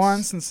American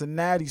 11-1.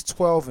 Cincinnati's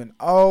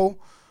 12-0.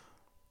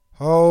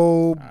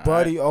 Oh,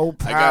 buddy. Oh,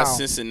 pal. I got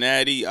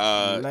Cincinnati.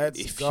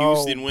 If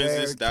Houston wins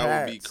this,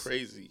 that would be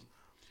crazy.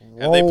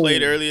 Have they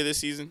played earlier this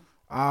season?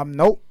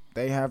 Nope,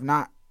 they have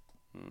not.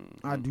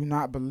 I do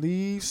not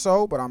believe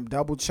so, but I'm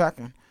double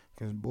checking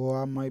because, boy,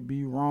 I might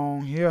be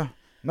wrong here.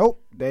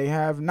 Nope, they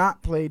have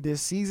not played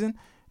this season.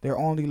 Their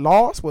only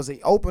loss was an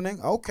opening,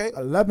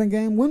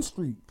 11-game win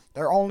streak.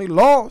 Their only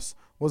loss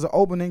was an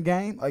opening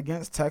game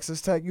against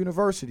Texas Tech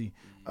University,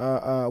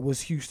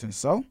 was Houston.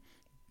 So,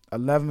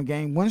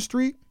 11-game win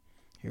streak.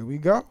 Here we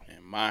go.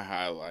 And my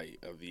highlight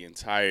of the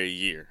entire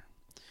year.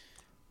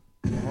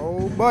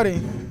 Oh, buddy.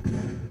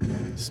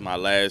 This is my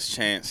last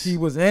chance. He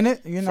was in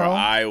it, for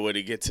Iowa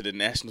to get to the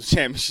national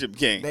championship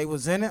game. They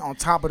was in it on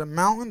top of the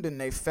mountain. Then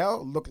they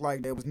fell. Looked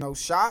like there was no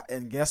shot.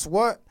 And guess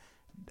what?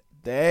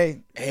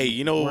 Hey,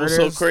 you know what was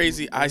so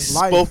crazy? I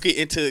spoke it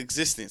into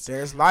existence.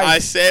 There's life. I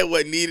said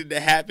what needed to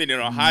happen in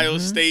Ohio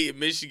State and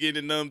Michigan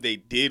and them. They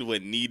did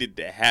what needed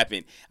to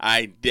happen.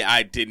 I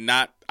did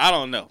not. I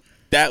don't know.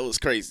 That was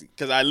crazy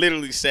because I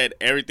literally said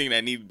everything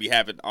that needed to be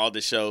happening all the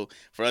show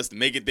for us to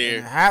make it there.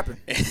 It happened.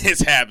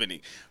 It's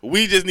happening.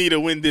 We just need to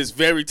win this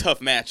very tough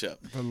matchup.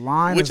 The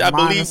line which is I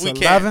believe we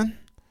 11. can.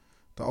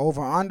 The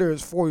over/under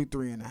is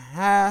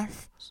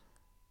 43.5.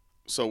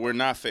 So we're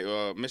not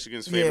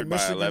Michigan's favored by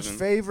 11. Michigan's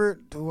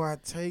favored. Do I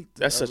take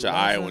the That's such 11?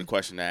 an Iowan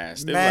question to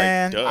ask. They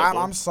Man, were like,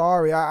 I'm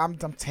sorry. I'm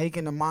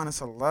taking the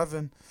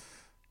 -11.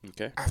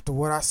 Okay. After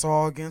what I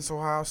saw against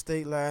Ohio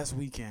State last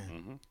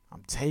weekend.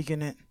 I'm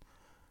taking it.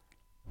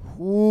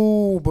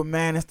 Ooh, but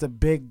man, it's the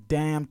big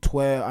damn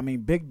 12. I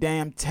mean, big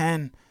damn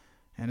 10.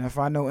 And if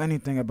I know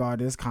anything about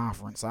this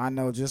conference, I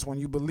know just when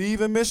you believe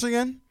in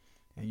Michigan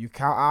and you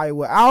count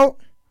Iowa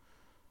out,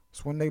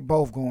 it's when they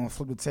both go and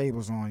flip the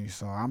tables on you.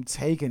 So I'm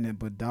taking it,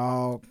 but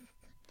dog,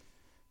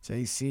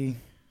 JC,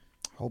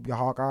 hope your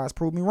Hawkeyes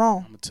prove me wrong.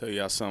 I'm going to tell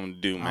y'all something to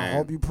do, man. I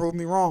hope you prove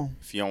me wrong.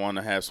 If y'all want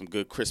to have some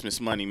good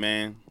Christmas money,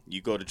 man, you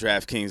go to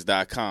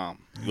DraftKings.com.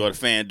 You go to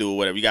FanDuel,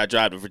 whatever. You got to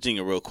drive to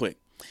Virginia real quick.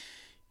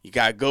 You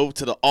got to go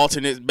to the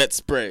alternate bet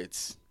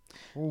spreads.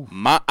 Ooh.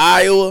 My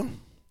Iowa,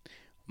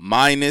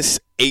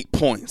 -8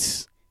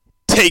 points.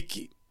 Take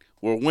it.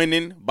 We're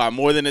winning by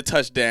more than a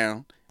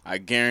touchdown. I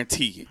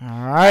guarantee it.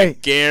 All right.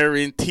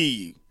 Guarantee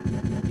you.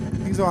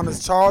 He's on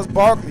his Charles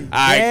Barkley.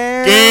 I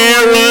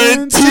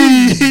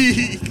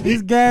guarantee.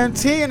 He's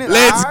guaranteeing it.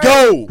 Let's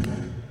go.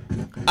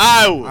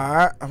 Iowa. All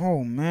right.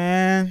 Oh,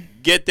 man.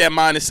 Get that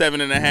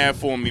 -7.5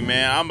 for me,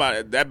 man.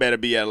 That better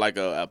be at like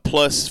a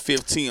plus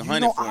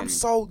 1,500 for me.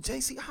 So,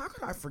 JC, how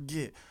could I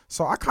forget?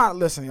 So I kind of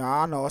listen,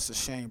 y'all. I know it's a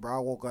shame, bro. I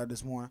woke up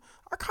this morning.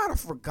 I kind of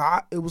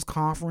forgot it was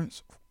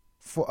conference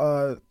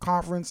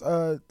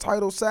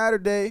title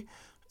Saturday,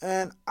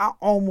 and I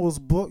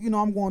almost booked. You know,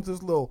 I'm going to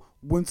this little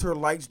Winter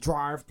Lights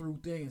drive-through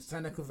thing in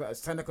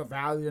Seneca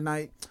Valley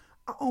tonight.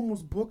 I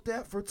almost booked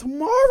that for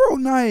tomorrow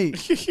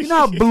night. You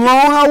know how blown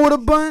I would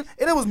have been?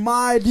 And it was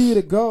my idea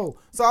to go.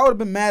 So I would have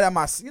been mad at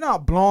myself. You know how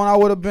blown I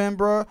would have been,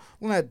 bro?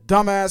 When that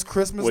dumbass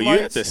Christmas lights. Well,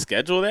 you have to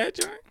schedule that,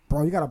 John?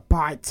 Bro, you got to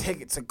buy a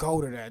ticket to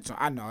go to that.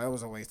 I know, it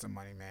was a waste of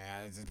money,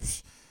 man.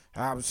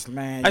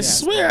 I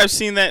swear I've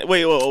seen that.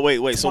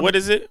 Wait. So what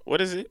is it?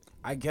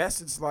 I guess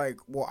it's like,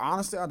 well,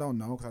 honestly, I don't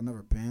know because I've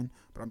never been.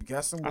 But I'm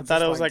guessing. I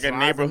thought it was like a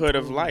neighborhood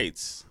of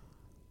lights.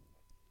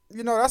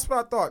 That's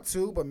what I thought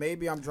too. But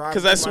maybe I'm driving.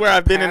 Because I swear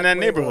I've been in that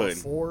pathway or a neighborhood.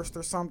 forest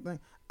or something.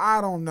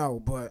 I don't know,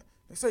 but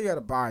they say you had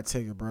to buy a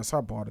ticket, bro. So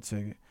I bought a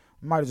ticket.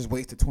 Might have just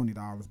wasted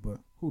 $20, but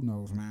who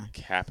knows, man.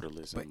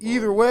 Capitalism. But boy.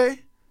 either way,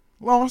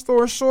 long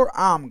story short,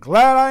 I'm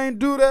glad I didn't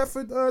do that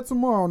for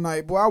tomorrow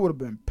night, boy. I would have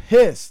been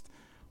pissed.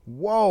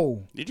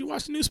 Whoa. Did you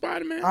watch the new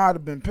Spider-Man? I'd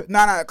have been pissed.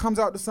 Nah, it comes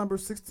out December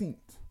 16th.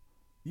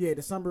 Yeah,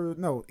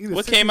 either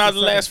what came out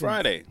last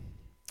Friday?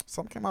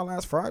 Something came out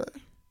last Friday.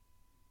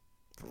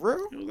 For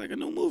real? It was like a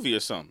new movie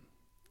or something.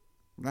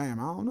 Damn,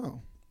 I don't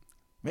know.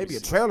 Maybe a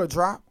trailer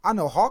drop. I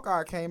know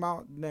Hawkeye came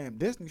out. Damn,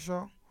 Disney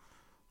show.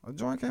 A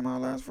joint came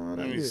out last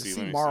Friday. Let me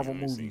see Marvel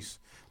movies.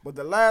 But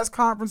the last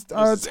conference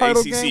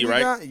title ACC, game we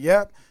right? got,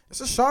 yep,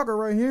 it's a shocker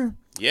right here.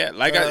 Yeah,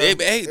 like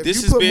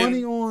this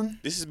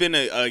has been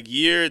a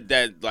year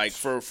that like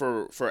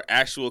for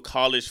actual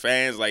college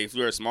fans, like if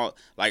you're a small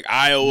like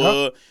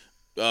Iowa,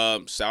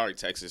 sorry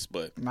Texas,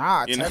 but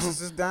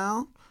Texas is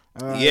down.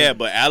 Yeah,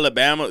 but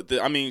Alabama.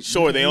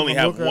 Sure they only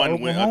have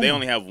one win. Oklahoma. They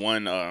only have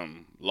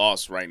one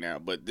loss right now,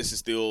 but this is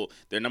still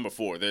they're number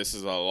 4. This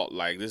is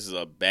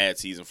a bad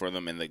season for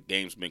them, and the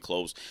game's been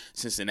close.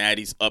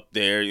 Cincinnati's up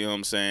there, you know what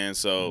I'm saying?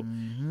 So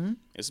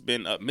it's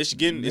been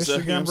Michigan is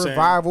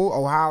Revival,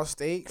 Ohio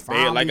State.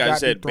 Like I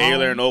said,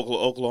 Baylor and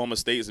Oklahoma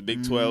State is a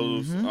Big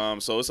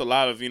 12. So it's a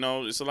lot of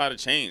it's a lot of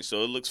change.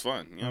 So it looks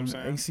fun. You know what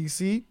I'm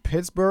saying? ACC,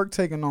 Pittsburgh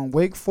taking on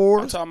Wake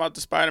Forest. I'm talking about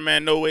the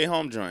Spider-Man No Way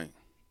Home joint.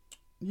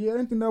 Yeah, I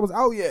didn't think that was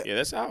out yet. Yeah,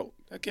 that's out.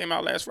 That came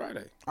out last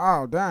Friday.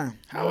 Oh, damn.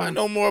 How I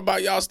know more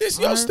about y'all? This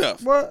your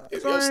stuff. What?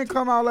 It ain't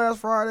come out last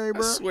Friday,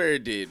 bro. I swear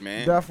it did,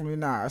 man. Definitely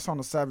not. It's on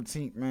the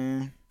 17th,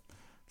 man. I'm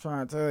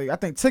trying to tell you. I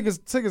think tickets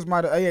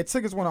might have.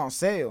 Tickets went on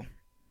sale,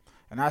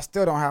 and I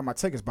still don't have my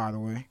tickets, by the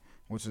way,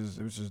 which is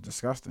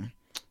disgusting.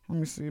 Let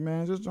me see,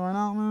 man. Just join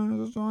out, man.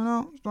 Just join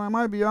out. This joint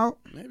might be out.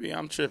 Maybe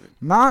I'm tripping.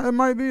 Nah, it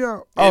might be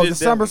out.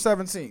 December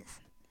 17th.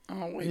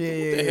 Oh, wait. Yeah,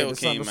 what the hell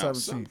December came out? 17th.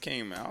 Something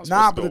came out.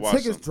 Nah, but the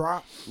tickets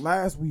dropped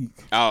last week.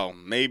 Oh,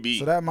 maybe.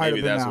 So that might have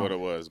been that's out. what it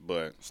was,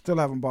 but still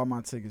haven't bought my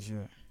tickets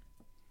yet.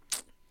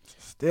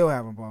 Still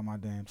haven't bought my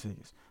damn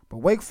tickets. But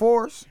Wake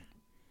Forest,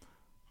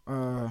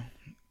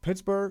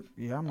 Pittsburgh,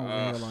 yeah, I'm over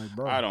here like,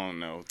 bro. I don't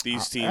know.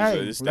 These teams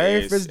hey, this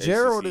Larry day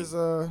Fitzgerald ACC. is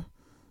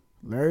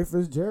Larry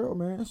Fitzgerald,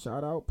 man.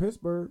 Shout out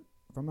Pittsburgh,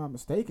 if I'm not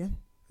mistaken.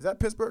 Is that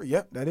Pittsburgh?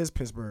 Yep, that is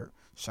Pittsburgh.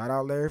 Shout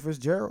out Larry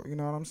Fitzgerald. You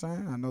know what I'm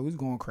saying? I know he's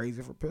going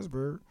crazy for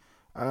Pittsburgh.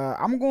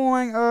 I'm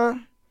going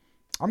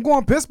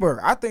Pittsburgh.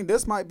 I think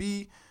this might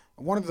be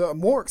one of the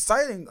more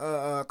exciting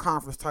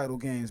conference title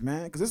games,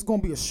 man, because this is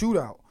going to be a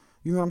shootout.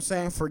 You know what I'm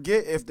saying?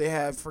 Forget if they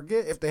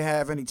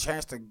have any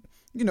chance to,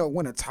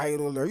 win a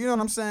title or, you know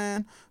what I'm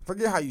saying?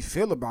 Forget how you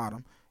feel about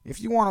them.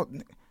 If you want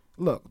to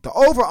look, the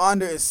over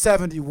under is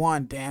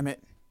 71. Damn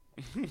it,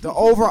 the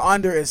over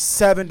under is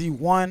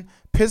 71.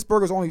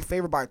 Pittsburgh is only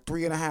favored by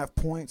 3.5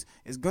 points.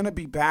 It's gonna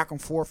be back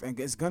and forth, and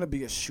it's gonna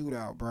be a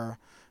shootout, bro.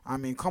 I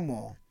mean, come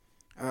on.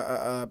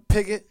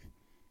 Pickett,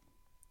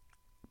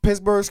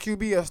 Pittsburgh's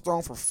QB has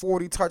thrown for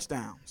 40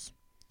 touchdowns.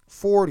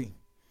 40.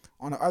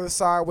 On the other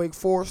side, Wake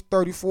Forest,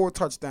 34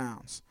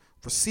 touchdowns.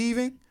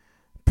 Receiving,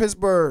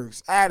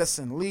 Pittsburgh's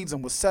Addison leads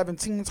them with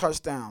 17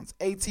 touchdowns.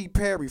 A.T.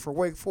 Perry for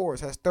Wake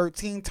Forest has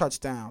 13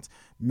 touchdowns.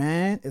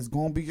 Man, it's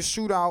going to be a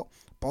shootout.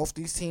 Both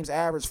these teams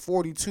average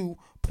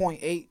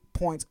 42.8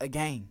 points a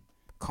game.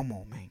 Come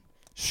on, man.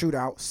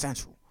 Shootout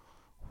Central.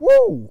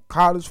 Woo!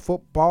 College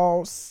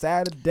football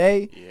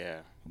Saturday. Yeah.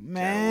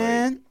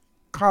 Man,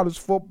 college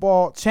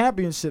football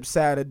championship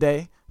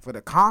Saturday for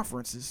the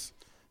conferences.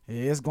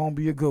 Yeah, it's going to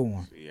be a good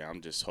one. Yeah,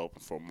 I'm just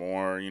hoping for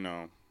more,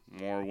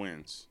 more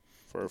wins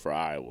for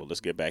Iowa. Let's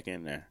get back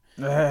in there.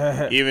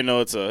 Even though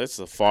it's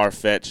a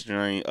far-fetched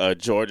journey,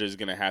 Georgia's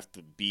going to have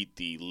to beat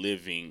the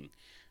living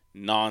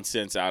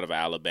nonsense out of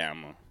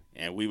Alabama.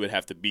 And we would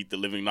have to beat the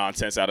living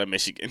nonsense out of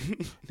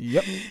Michigan.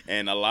 Yep.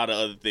 And a lot of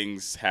other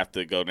things have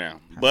to go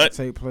down. But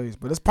take place.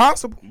 But it's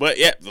possible. But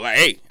yeah,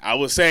 I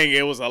was saying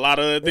it was a lot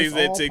of other things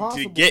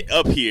to get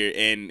up here,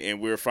 and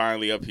we're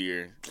finally up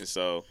here. And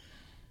so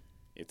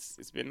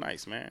it's been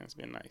nice, man. It's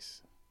been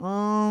nice.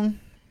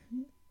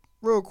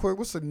 Real quick,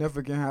 what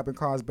significant happened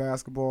college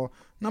basketball?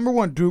 Number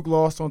 1, Duke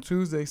lost on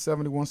Tuesday,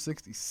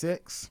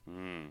 71-66.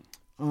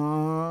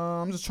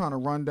 I'm just trying to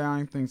run down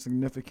anything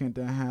significant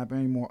that happened,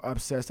 any more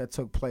upsets that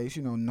took place,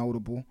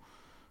 notable.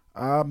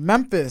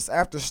 Memphis,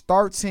 after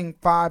starting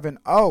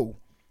 5-0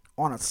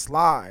 on a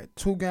slide,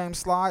 2-game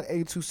slide,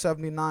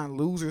 82-79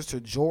 losers to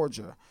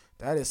Georgia.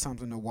 That is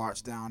something to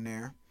watch down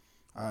there.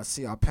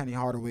 See how Penny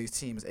Hardaway's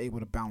team is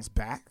able to bounce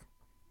back.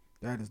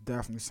 That is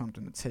definitely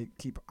something to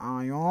keep an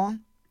eye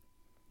on.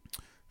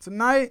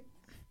 Tonight,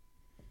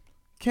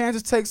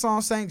 Kansas takes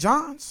on St.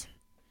 John's.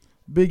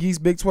 Big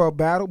East, Big 12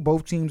 battle.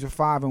 Both teams are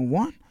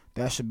 5-1.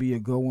 That should be a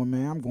good one,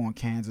 man. I'm going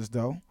Kansas,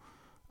 though.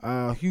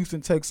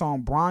 Houston takes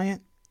on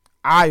Bryant.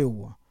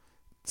 Iowa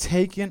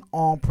taking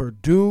on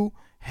Purdue.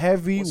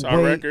 Heavyweight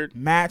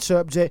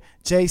matchup.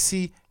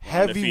 JC,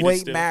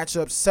 heavyweight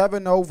matchup.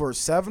 7-0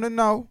 versus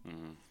 7-0.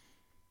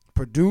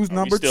 Purdue's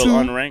number 2. Still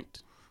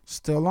unranked?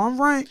 Still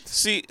unranked.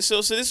 See,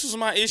 so this was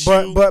my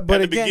issue but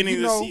at the beginning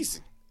of the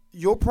season.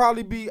 you'll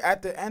probably be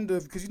at the end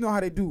of, because you know how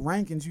they do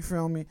rankings. You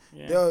feel me?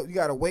 Yeah. You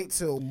gotta wait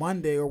till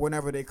Monday or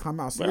whenever they come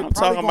out. So But you're I'm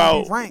probably talking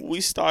gonna be about ranked.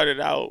 we started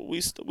out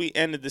we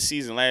ended the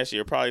season last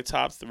year probably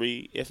top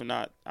 3, if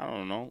not I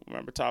don't know.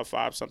 Remember top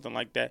 5, something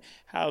like that.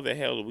 How the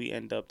hell did we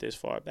end up this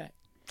far back?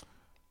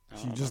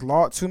 You just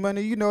lost too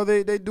many. You know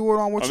they do it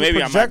on what Or you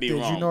maybe I might be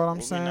projected. wrong. You know what I'm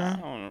Well, saying? I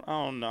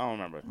don't know. I don't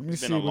remember. Let me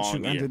It's been see a what long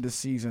you year. ended the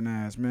season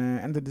as, man.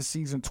 Ended the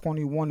season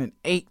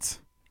 21-8.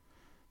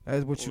 That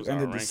is what you was our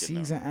ended the ranking,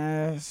 season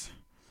as.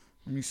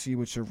 Let me see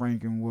what your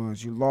ranking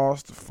was. You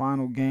lost the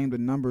final game to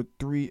number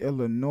 3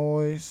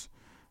 Illinois,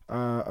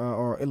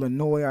 or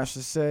Illinois, I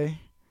should say.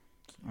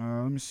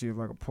 Let me see if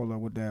I can pull up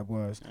what that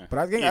was. Yeah. But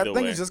I think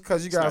Way, it's just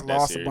because you it's guys not that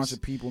lost a serious. bunch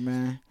of people,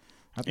 man.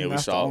 I think Yeah,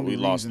 that's the only we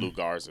lost reason. Lou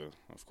Garza,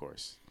 of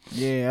course.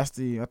 Yeah, I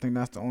think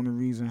that's the only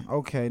reason.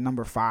 Okay,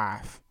 number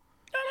 5.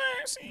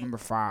 Number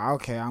 5.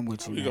 Okay, I'm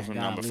with you. We go from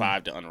number Golly.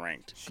 5 to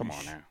unranked. Come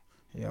on now.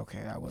 Yeah,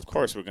 okay, that was. Of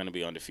course, we're going to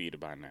be undefeated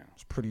by now.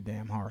 It's pretty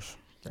damn harsh.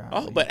 Oh,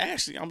 Golly. but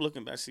actually, I'm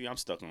looking back. See, I'm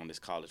stuck on this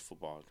college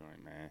football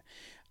joint, man.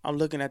 I'm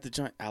looking at the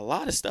joint. A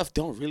lot of stuff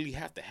don't really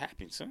have to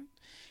happen, son.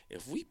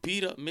 If we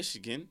beat up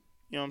Michigan,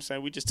 you know what I'm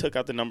saying? We just took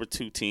out the number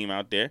 2 team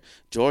out there.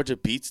 Georgia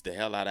beats the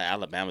hell out of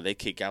Alabama. They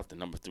kick out the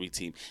number 3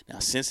 team. Now,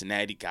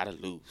 Cincinnati got to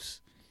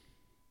lose.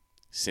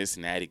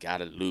 Cincinnati got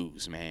to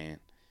lose, man.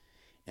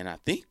 And I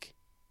think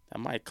that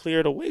might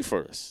clear the way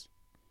for us.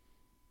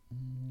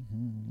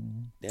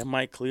 That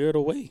might clear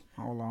the way.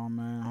 Hold on,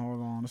 man.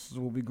 Hold on. This is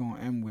what we're going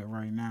to end with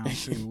right now,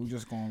 too. We're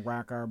just going to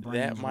rack our brains.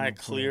 That might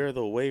clear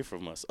the way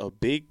from us. A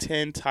Big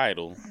Ten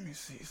title Let me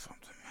see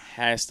something.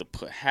 has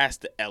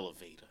to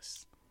elevate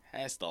us.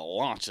 Has to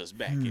launch us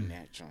back in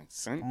that joint,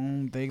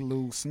 son. They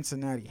lose.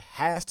 Cincinnati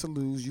has to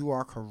lose. You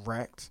are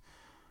correct.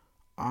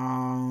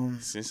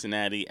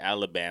 Cincinnati,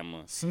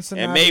 Alabama.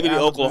 Cincinnati, And maybe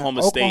Alabama.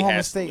 Oklahoma State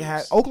has to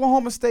lose.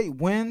 Oklahoma State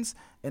wins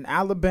and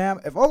Alabama.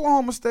 If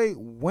Oklahoma State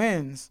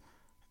wins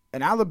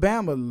and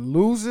Alabama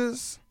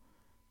loses,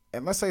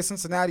 and let's say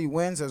Cincinnati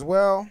wins as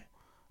well,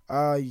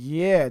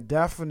 yeah,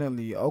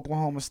 definitely.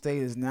 Oklahoma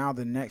State is now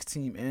the next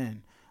team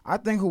in. I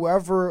think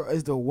whoever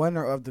is the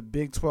winner of the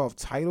Big 12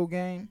 title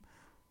game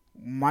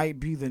might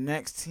be the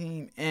next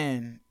team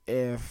in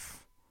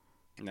if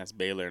And that's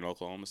Baylor and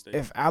Oklahoma State.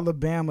 If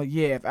Alabama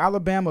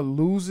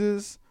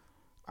loses,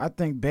 I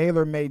think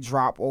Baylor may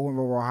drop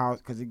over Ohio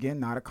because again,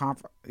 not a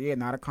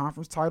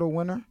conference title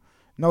winner.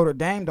 Notre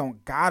Dame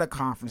don't got a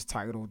conference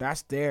title.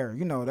 That's there.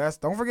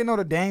 Don't forget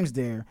Notre Dame's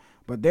there,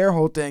 but their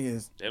whole thing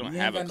is They don't you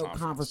have ain't a got no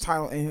conference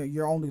title, and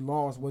your only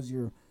loss was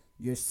your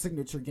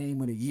signature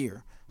game of the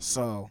year.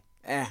 So,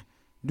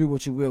 do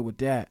what you will with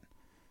that.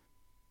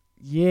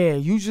 Yeah,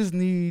 you just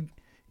need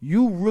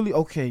you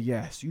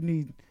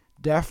need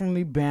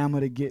definitely Bama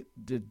to get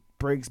the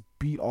breaks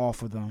beat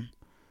off of them.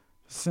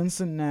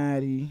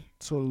 Cincinnati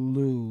to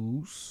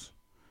lose,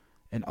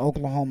 and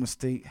Oklahoma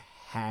State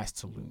has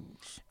to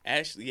lose.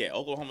 Actually, yeah,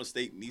 Oklahoma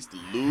State needs to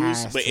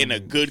lose, but in a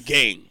good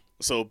game.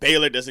 So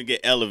Baylor doesn't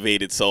get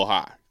elevated so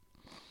high.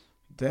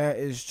 That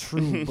is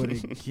true, but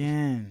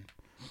again,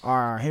 all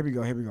right, here we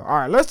go. All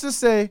right, let's just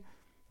say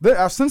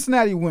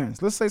Cincinnati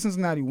wins. Let's say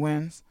Cincinnati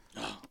wins.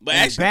 But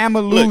and actually,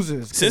 Bama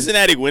loses.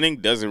 Cincinnati winning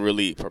doesn't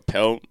really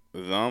propel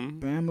them.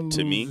 Bama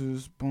to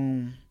loses.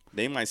 Boom.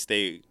 They might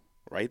stay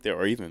right there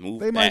or even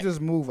move. They back. might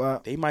just move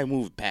up. They might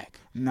move back.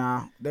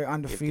 Nah, they're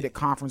undefeated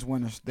conference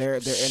winners. They're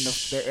in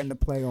the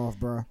playoff,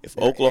 bro. If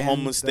They're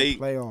Oklahoma State,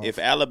 if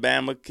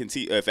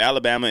if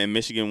Alabama and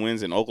Michigan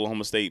wins and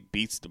Oklahoma State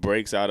beats the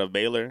brakes out of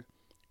Baylor,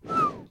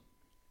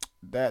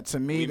 that to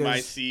me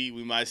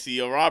we might see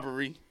a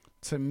robbery.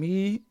 To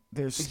me,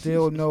 there's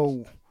still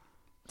no.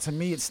 To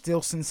me, it's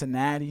still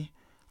Cincinnati.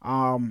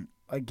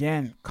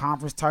 Again,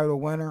 conference title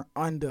winner,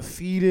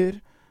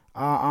 undefeated.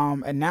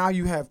 And now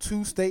you have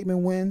 2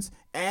 statement wins,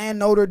 and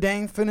Notre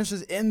Dame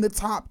finishes in the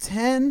top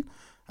 10.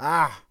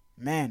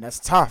 Man, that's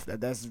tough.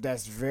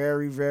 That's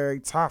very, very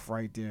tough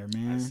right there,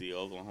 man. I see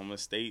Oklahoma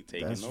State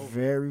taking that's over.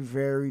 Very,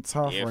 very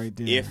tough right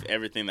there. If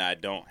everything that I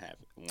don't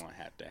want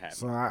to happen.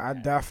 So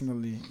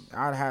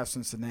I'd have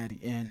Cincinnati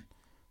in.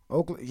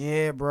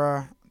 Yeah,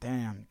 bruh.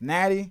 Damn.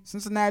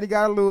 Cincinnati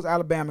got to lose.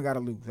 Alabama got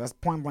to lose. That's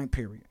point blank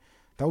period.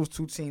 Those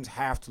 2 teams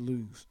have to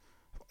lose.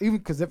 Even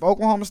because if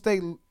Oklahoma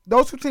State,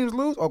 those 2 teams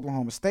lose,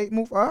 Oklahoma State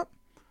move up.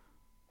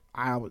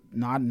 I would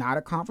not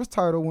a conference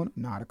title winner.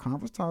 Not a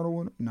conference title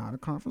winner. Not a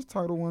conference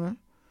title winner.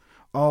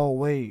 Oh,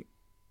 wait.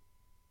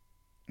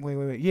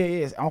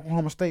 Yeah.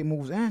 Oklahoma State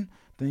moves in.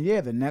 Then,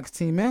 yeah, the next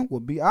team in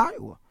would be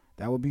Iowa.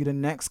 That would be the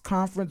next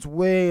conference.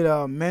 Wait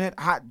a minute.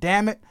 Hot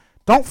damn it.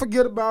 Don't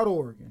forget about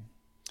Oregon.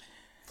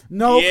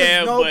 No,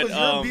 because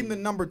you're beating the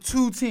number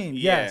 2 team.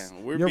 Yeah, yes,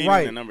 we're you're beating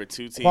right. the number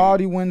 2 team.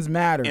 Quality wins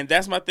matter. And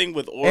that's my thing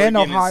with Oregon and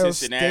Ohio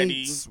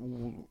Cincinnati. State's,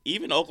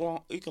 even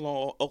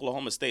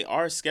Oklahoma State,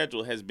 our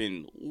schedule has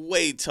been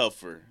way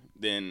tougher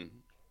than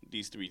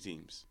these 3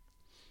 teams.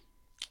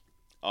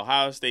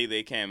 Ohio State,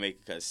 they can't make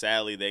it because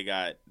sadly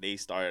they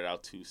started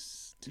out too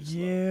slow.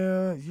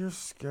 Yeah, your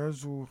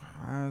schedule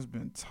has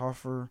been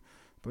tougher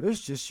But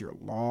it's just your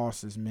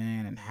losses,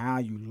 man, and how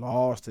you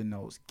lost in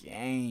those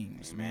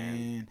games,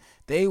 man.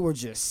 They were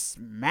just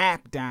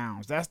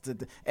smackdowns.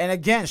 And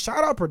again,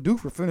 shout out Purdue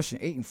for finishing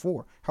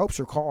 8-4. Helps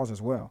your cause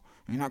as well.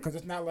 You know, because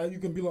it's not like you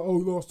can be like, oh,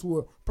 you lost to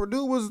a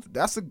Purdue.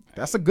 That's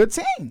a good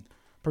team.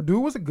 Purdue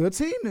was a good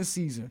team this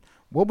season.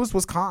 What was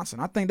Wisconsin?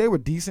 I think they were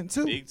decent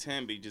too. Big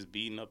Ten be just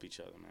beating up each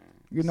other, man.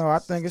 You know, I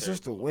think it's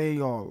just the way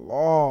y'all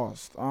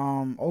lost.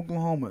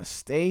 Oklahoma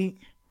State.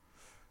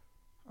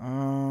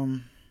 I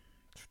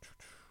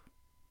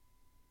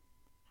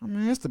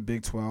mean, it's the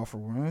Big 12 for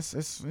one.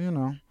 It's you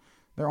know,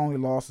 their only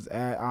loss was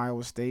at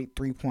Iowa State,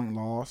 3-point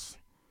loss.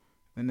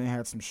 Then they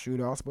had some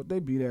shootouts, but they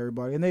beat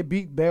everybody. And they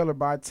beat Baylor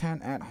by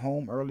 10 at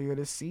home earlier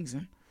this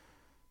season.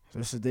 So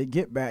this is their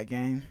get-back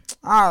game.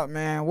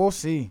 Man, we'll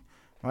see.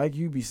 Like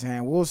you be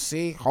saying, we'll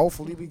see.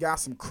 Hopefully we got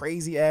some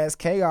crazy-ass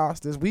chaos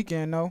this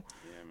weekend, though.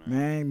 Yeah,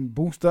 man,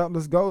 boost up.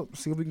 Let's go.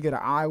 See if we can get an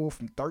Iowa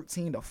from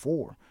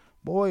 13-4.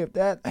 Boy, if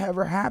that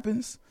ever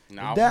happens,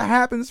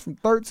 from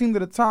 13 to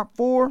the top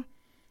 4,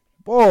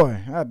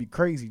 boy, that'd be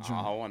crazy,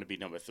 John. I want to be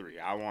number 3.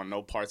 I want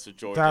no parts of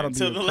Georgia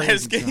until the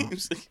last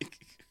games.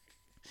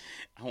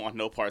 I want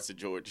no parts of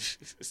Georgia.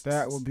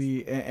 That would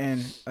be,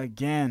 and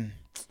again,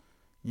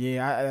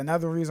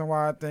 another reason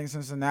why I think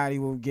Cincinnati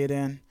will get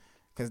in,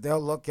 because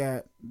they'll look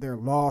at their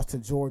loss to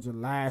Georgia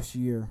last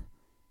year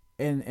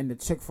in the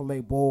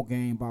Chick-fil-A bowl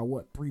game by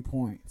 3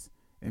 points,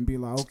 and be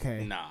like,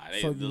 okay.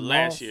 The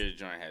last year's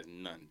joint has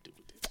nothing to do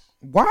with it.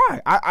 Why?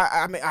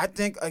 I mean, I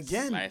think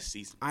again. Last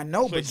season. I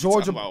know, but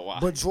Georgia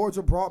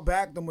brought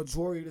back the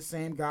majority of the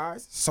same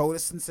guys. So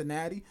does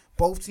Cincinnati.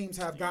 Both teams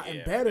have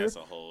gotten better. That's a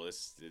whole.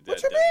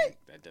 What you mean?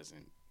 That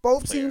doesn't.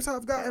 Both teams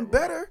have gotten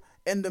better,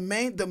 and the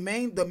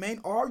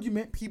main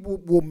argument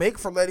people will make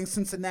for letting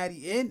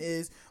Cincinnati in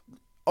is,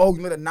 oh,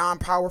 you let a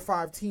non-Power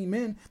 5 team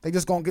in, they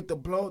just gonna get the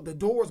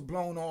doors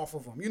blown off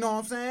of them. You know what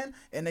I'm saying?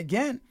 And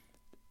again,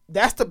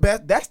 that's the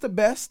best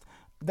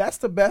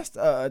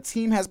a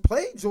team has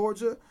played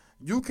Georgia.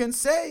 You can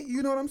say,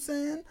 you know what I'm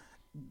saying?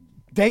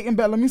 Dayton,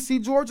 let me see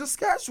Georgia's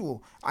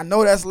schedule. I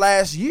know that's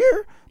last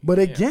year, but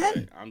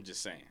again, I'm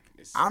just saying.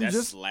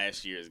 That's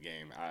last year's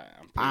game.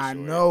 I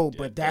know,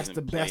 but that's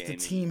the best the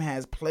team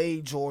has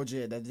played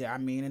Georgia. I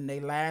mean, in their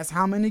last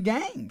how many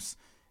games?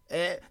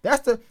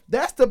 That's the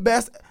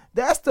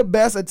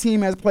best a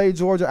team has played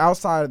Georgia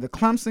outside of the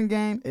Clemson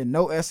game, and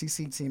no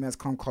SEC team has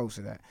come close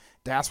to that.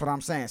 That's what I'm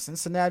saying.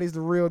 Cincinnati's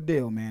the real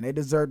deal, man. They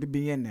deserve to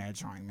be in that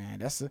joint,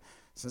 man.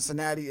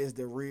 Cincinnati is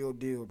the real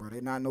deal, bro.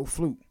 They're not no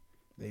fluke.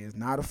 They is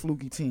not a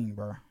fluky team,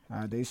 bro.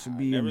 They should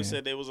be in there. I never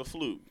said they was a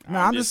fluke. No,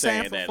 I'm just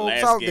saying for that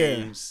folks out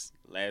there.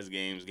 Last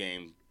game's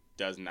game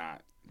does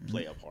not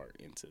play a part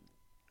into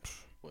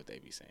what they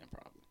be saying,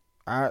 probably.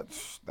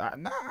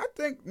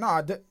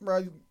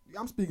 Bro,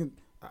 I'm speaking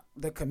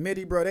the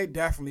committee, bro. They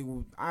definitely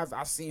will.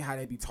 I've seen how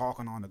they be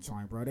talking on the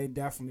joint, bro. They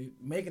definitely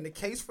making the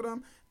case for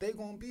them. They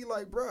gonna be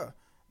like, bro,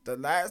 the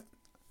last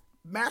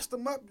matched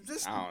them up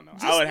just. I don't know.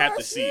 I would have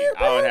to see it.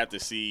 I would have to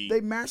see.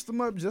 They matched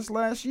them up just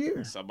last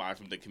year. Somebody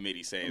from the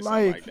committee saying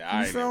something like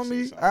that. You feel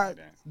me?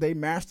 They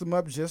matched them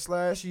up just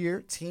last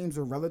year. Teams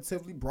are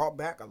relatively brought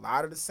back a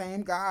lot of the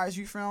same guys.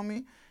 You feel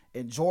me?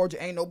 And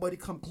Georgia, ain't nobody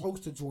come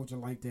close to Georgia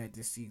like that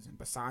this season,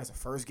 besides the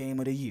first game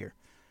of the year.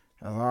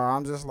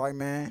 I'm just like,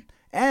 man.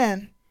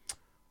 And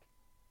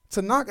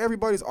to knock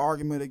everybody's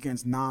argument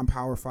against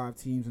non-Power 5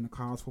 teams in the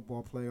college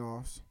football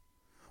playoffs,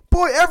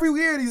 boy, every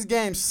year these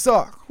games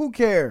suck. Who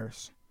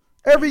cares?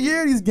 Every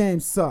year these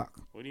games suck.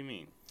 What do you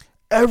mean?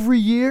 Every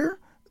year,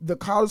 the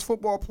college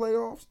football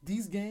playoffs,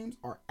 these games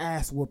are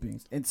ass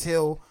whoopings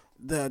until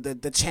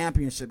the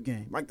championship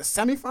game. Like the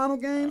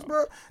semifinal games,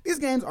 bro, these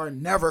games are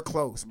never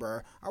close, bro.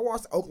 I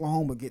watched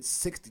Oklahoma get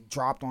 60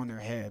 dropped on their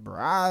head,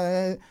 bro.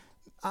 I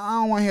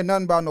don't want to hear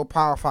nothing about no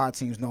Power 5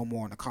 teams no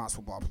more in the college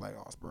football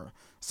playoffs, bro.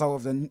 So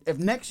if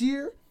next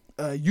year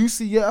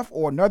UCF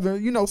or another,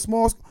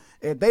 small,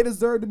 if they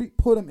deserve to be,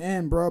 put them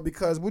in, bro,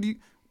 because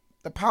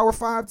the Power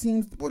 5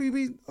 teams,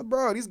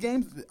 bro, these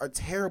games are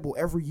terrible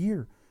every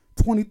year.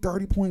 20,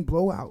 30-point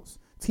blowouts.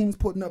 Teams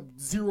putting up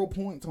 0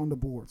 points on the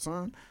board,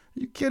 son.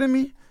 You kidding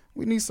me?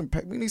 We need some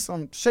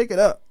shake it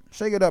up.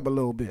 Shake it up a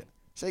little bit.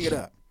 Shake it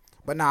up.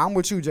 But nah, I'm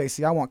with you,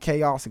 JC. I want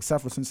chaos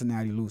except for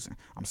Cincinnati losing.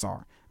 I'm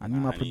sorry. I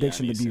need my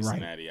prediction to be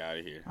Cincinnati right. Out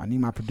of here. I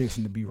need my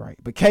prediction to be right.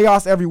 But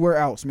chaos everywhere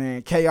else,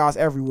 man. Chaos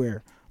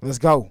everywhere. Let's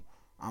go.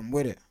 I'm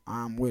with it.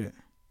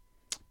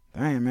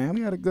 Damn, man.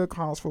 We had a good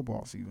college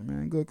football season,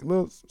 man. Good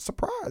little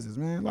surprises,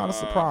 man. A lot of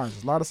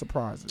surprises.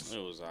 It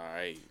was all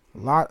right. A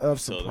lot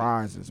of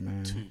surprises,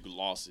 man. 2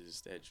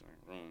 losses that joint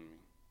ruined me.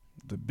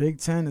 The Big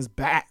Ten is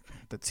back.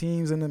 The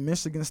teams in the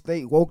Michigan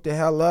State woke the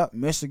hell up.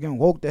 Michigan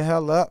woke the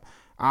hell up.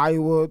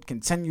 Iowa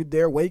continued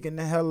their waking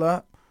the hell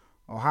up.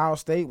 Ohio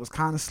State was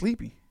kind of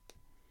sleepy.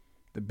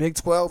 The Big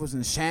 12 is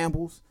in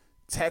shambles.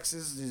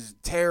 Texas is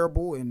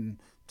terrible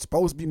and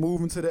supposed to be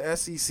moving to the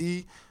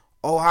SEC.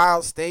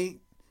 Oklahoma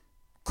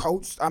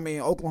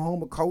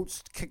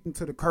coach kicked them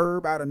to the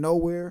curb out of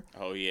nowhere.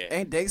 Oh, yeah.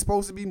 Ain't they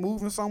supposed to be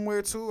moving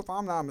somewhere, too? If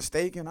I'm not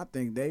mistaken, I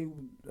think they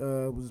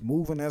was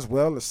moving as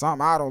well or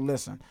something. I don't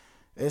listen.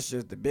 It's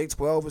just the Big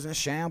 12 is in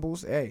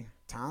shambles. Hey,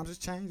 times is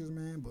changes,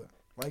 man. But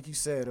like you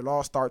said, it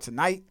all starts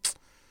tonight.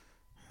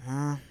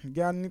 You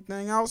got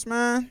anything else,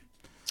 man?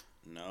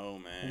 No,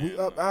 man. We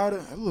up out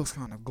of it. It looks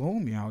kind of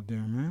gloomy out there,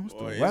 man. What's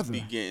Boy, the weather?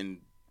 It's be getting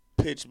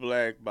pitch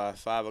black by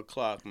 5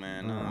 o'clock,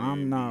 man.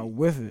 I'm not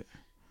with it.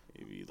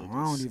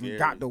 I I don't even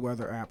got the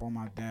weather app on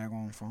my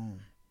daggone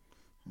phone.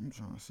 I'm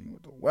trying to see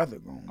what the weather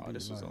gonna be. Oh,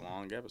 this was like. a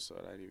long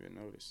episode. I didn't even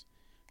notice.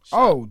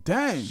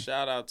 Dang!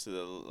 Shout out to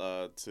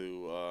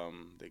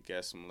the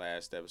guest from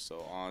last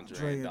episode,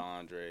 Andre and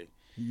Dondre.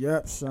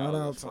 Yep, shout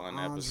out to fun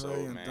Andre episode,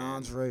 and man.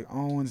 Dondre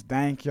Owens.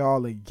 Thank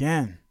y'all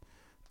again.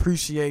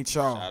 Appreciate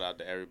y'all. Shout out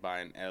to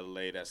everybody in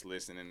LA that's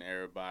listening.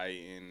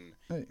 Everybody in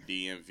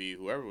DMV,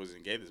 whoever was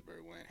in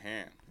Gaithersburg went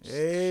ham.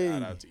 Hey.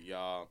 Shout out to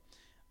y'all.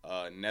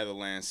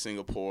 Netherlands,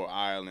 Singapore,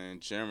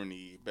 Ireland,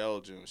 Germany,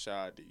 Belgium.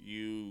 Shout out to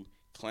you.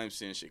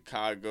 Clemson,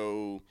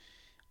 Chicago,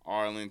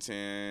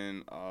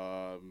 Arlington,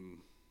 all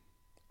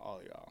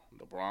y'all.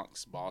 The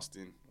Bronx,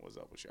 Boston. What's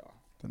up with y'all?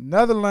 The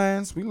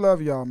Netherlands, we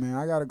love y'all, man.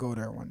 I gotta go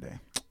there one day.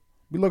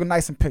 We looking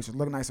nice in pictures.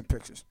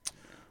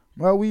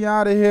 Well, we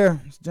out of here.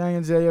 It's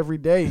J&J every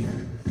day.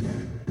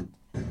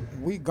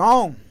 We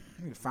gone.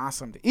 We need to find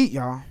something to eat,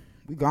 y'all.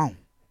 We gone.